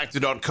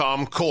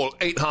relieffactor.com, call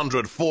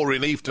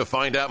 800-4RELIEF to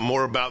find out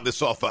more about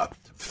this offer.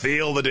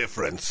 Feel the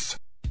difference.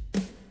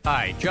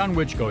 Hi, John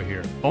Wichko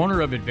here, owner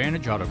of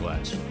Advantage Auto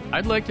Glass.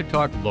 I'd like to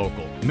talk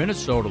local,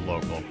 Minnesota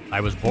local. I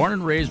was born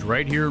and raised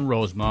right here in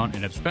Rosemount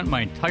and have spent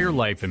my entire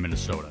life in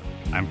Minnesota.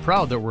 I'm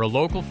proud that we're a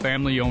local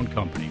family-owned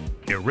company.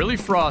 It really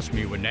frosts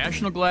me when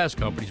national glass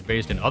companies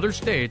based in other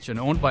states and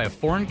owned by a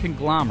foreign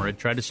conglomerate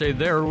try to say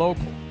they're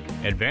local.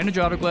 Advantage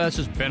Auto Glass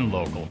has been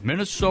local,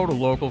 Minnesota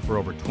local, for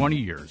over 20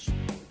 years.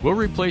 We'll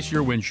replace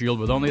your windshield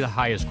with only the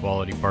highest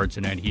quality parts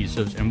and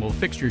adhesives, and we'll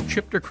fix your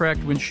chipped or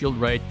cracked windshield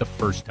right the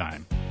first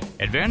time.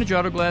 Advantage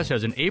Auto Glass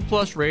has an A+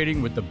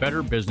 rating with the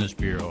Better Business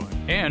Bureau,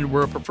 and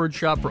we're a preferred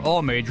shop for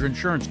all major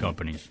insurance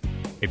companies.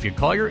 If you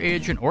call your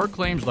agent or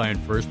claims line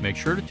first, make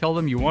sure to tell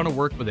them you want to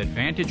work with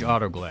Advantage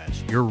Auto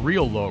Glass, your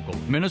real local,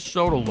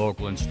 Minnesota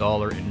local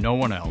installer and no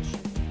one else.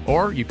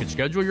 Or you can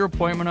schedule your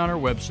appointment on our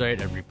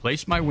website at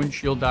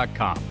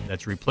replacemywindshield.com.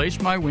 That's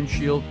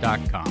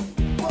replacemywindshield.com.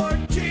 For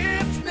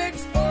chips,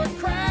 nicks, or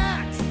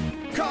cracks,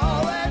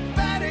 call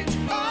Advantage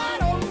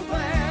Auto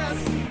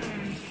Glass.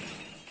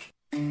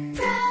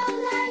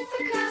 Pro-life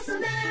across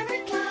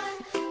America,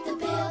 the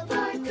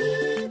Billboard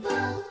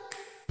people.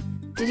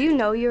 Did you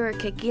know you were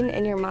kicking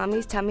in your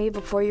mommy's tummy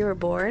before you were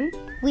born?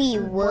 We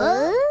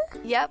were?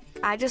 Yep.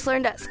 I just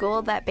learned at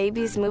school that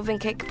babies move and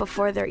kick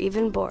before they're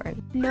even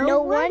born.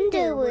 No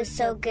wonder we're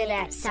so good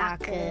at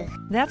soccer.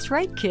 That's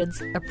right,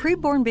 kids. A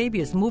preborn baby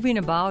is moving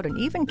about and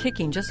even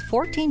kicking just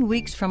 14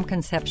 weeks from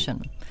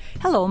conception.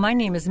 Hello, my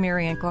name is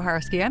Marianne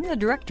Koharski. I'm the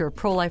director of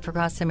Pro-Life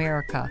Across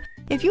America.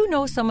 If you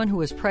know someone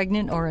who is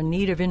pregnant or in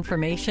need of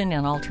information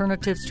and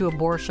alternatives to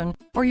abortion,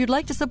 or you'd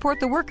like to support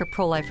the work of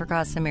Pro-Life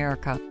Across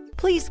America,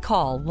 please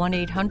call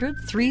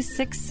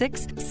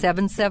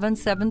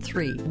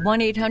 1-800-366-7773,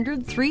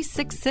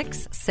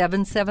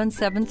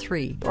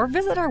 1-800-366-7773, or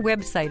visit our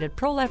website at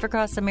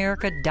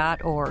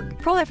prolifeacrossamerica.org.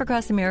 Pro-Life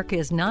Across America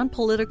is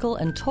non-political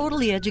and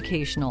totally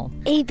educational.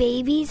 A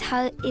baby's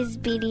heart is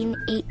beating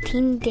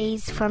 18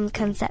 days from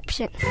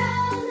conception.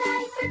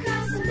 Pro-Life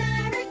Across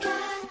America,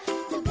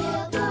 the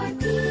Billboard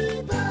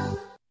people.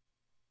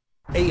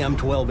 AM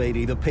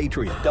 1280, The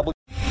Patriot.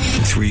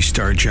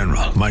 Three-star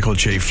General Michael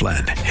J.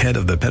 Flynn, head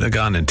of the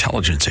Pentagon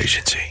Intelligence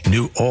Agency,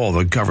 knew all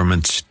the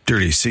government's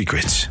dirty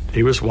secrets.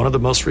 He was one of the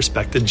most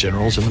respected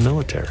generals in the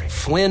military.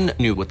 Flynn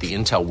knew what the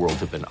intel world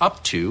had been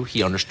up to.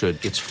 He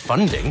understood its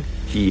funding.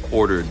 He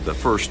ordered the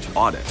first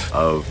audit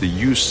of the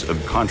use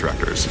of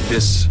contractors.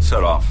 This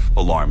set off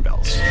alarm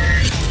bells.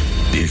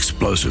 The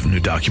explosive new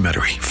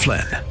documentary,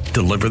 Flynn,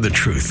 Deliver the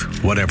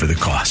Truth, Whatever the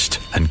Cost,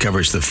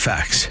 uncovers the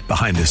facts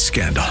behind this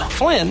scandal.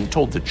 Flynn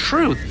told the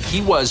truth.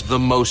 He was the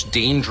most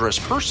dangerous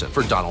person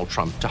for Donald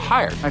Trump to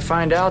hire. I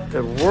find out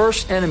the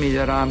worst enemy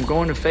that I'm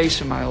going to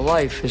face in my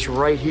life is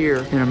right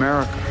here in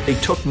America. They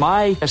took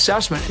my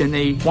assessment and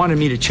they wanted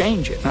me to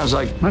change it. And I was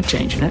like, I'm not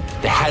changing it.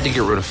 They had to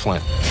get rid of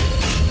Flynn.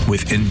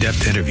 With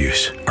in-depth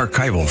interviews,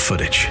 archival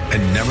footage,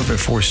 and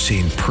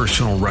never-before-seen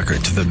personal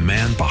records of the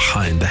man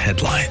behind the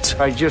headlines.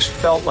 I just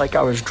felt like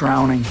I was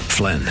drowning.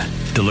 Flynn,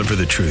 Deliver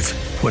the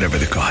Truth, Whatever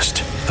the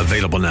Cost.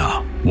 Available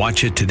now.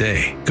 Watch it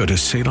today. Go to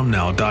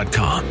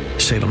salemnow.com.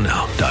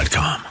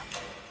 salemnow.com.